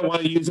 I don't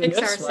want to use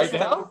this right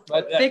now,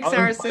 but fix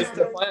our system.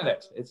 The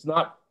planet. It's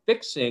not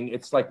fixing.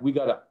 It's like we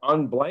got to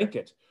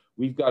unblanket.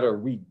 We've got to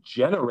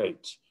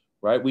regenerate,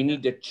 right? We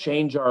need to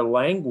change our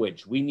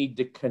language. We need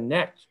to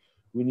connect.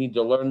 We need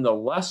to learn the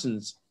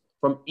lessons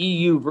from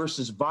EU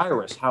versus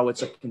virus, how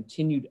it's a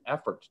continued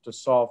effort to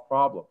solve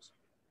problems.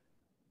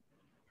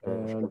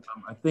 And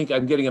I think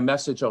I'm getting a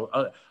message.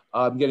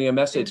 I'm getting a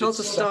message. It's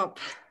also stop.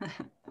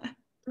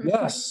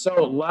 Yes.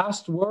 So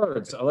last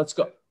words. Let's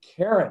go.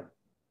 Karin,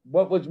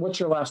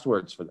 what's your last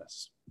words for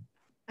this?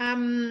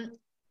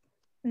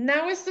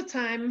 Now is the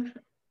time.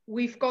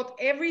 We've got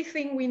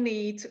everything we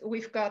need.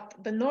 We've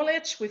got the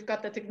knowledge. We've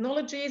got the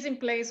technologies in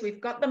place.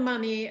 We've got the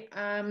money.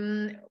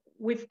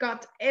 We've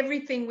got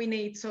everything we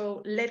need,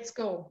 so let's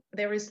go.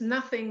 There is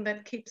nothing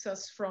that keeps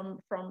us from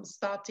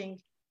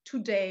starting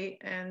today,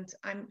 and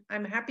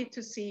I'm happy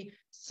to see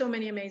so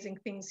many amazing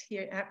things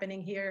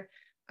happening here,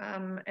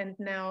 and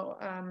now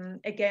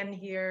again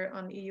here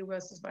on EU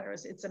versus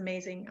virus. It's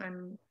amazing.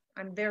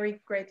 I'm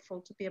very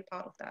grateful to be a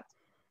part of that.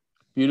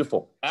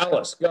 Beautiful.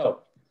 Alice,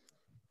 go.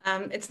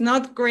 It's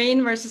not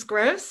green versus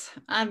gross.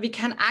 We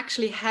can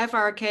actually have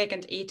our cake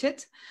and eat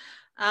it.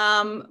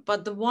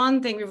 But the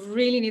one thing we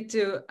really need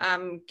to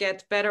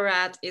get better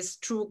at is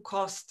true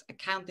cost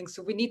accounting.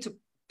 So we need to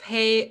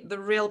pay the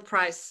real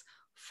price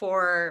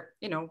for,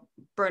 you know,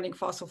 burning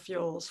fossil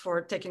fuels,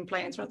 for taking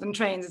planes rather than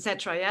trains,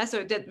 etc. Yeah,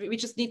 so that we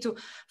just need to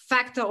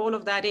factor all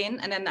of that in,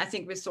 and then I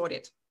think we sort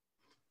it.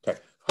 Okay,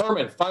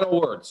 Herman,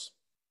 final words.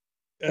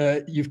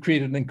 You've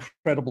created an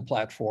incredible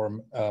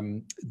platform.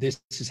 This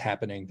is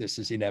happening. This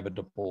is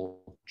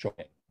inevitable. Join.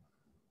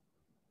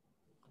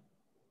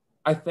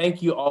 I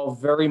thank you all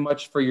very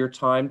much for your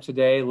time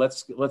today.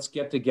 Let's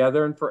get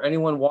together. And for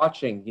anyone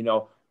watching, you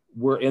know,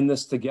 we're in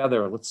this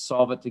together. Let's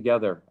solve it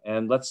together.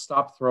 And let's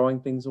stop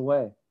throwing things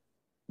away.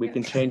 We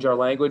can change our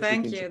language.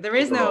 Thank you. There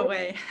is no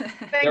way.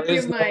 Thank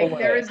you, Mike.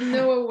 There is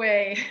no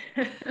way.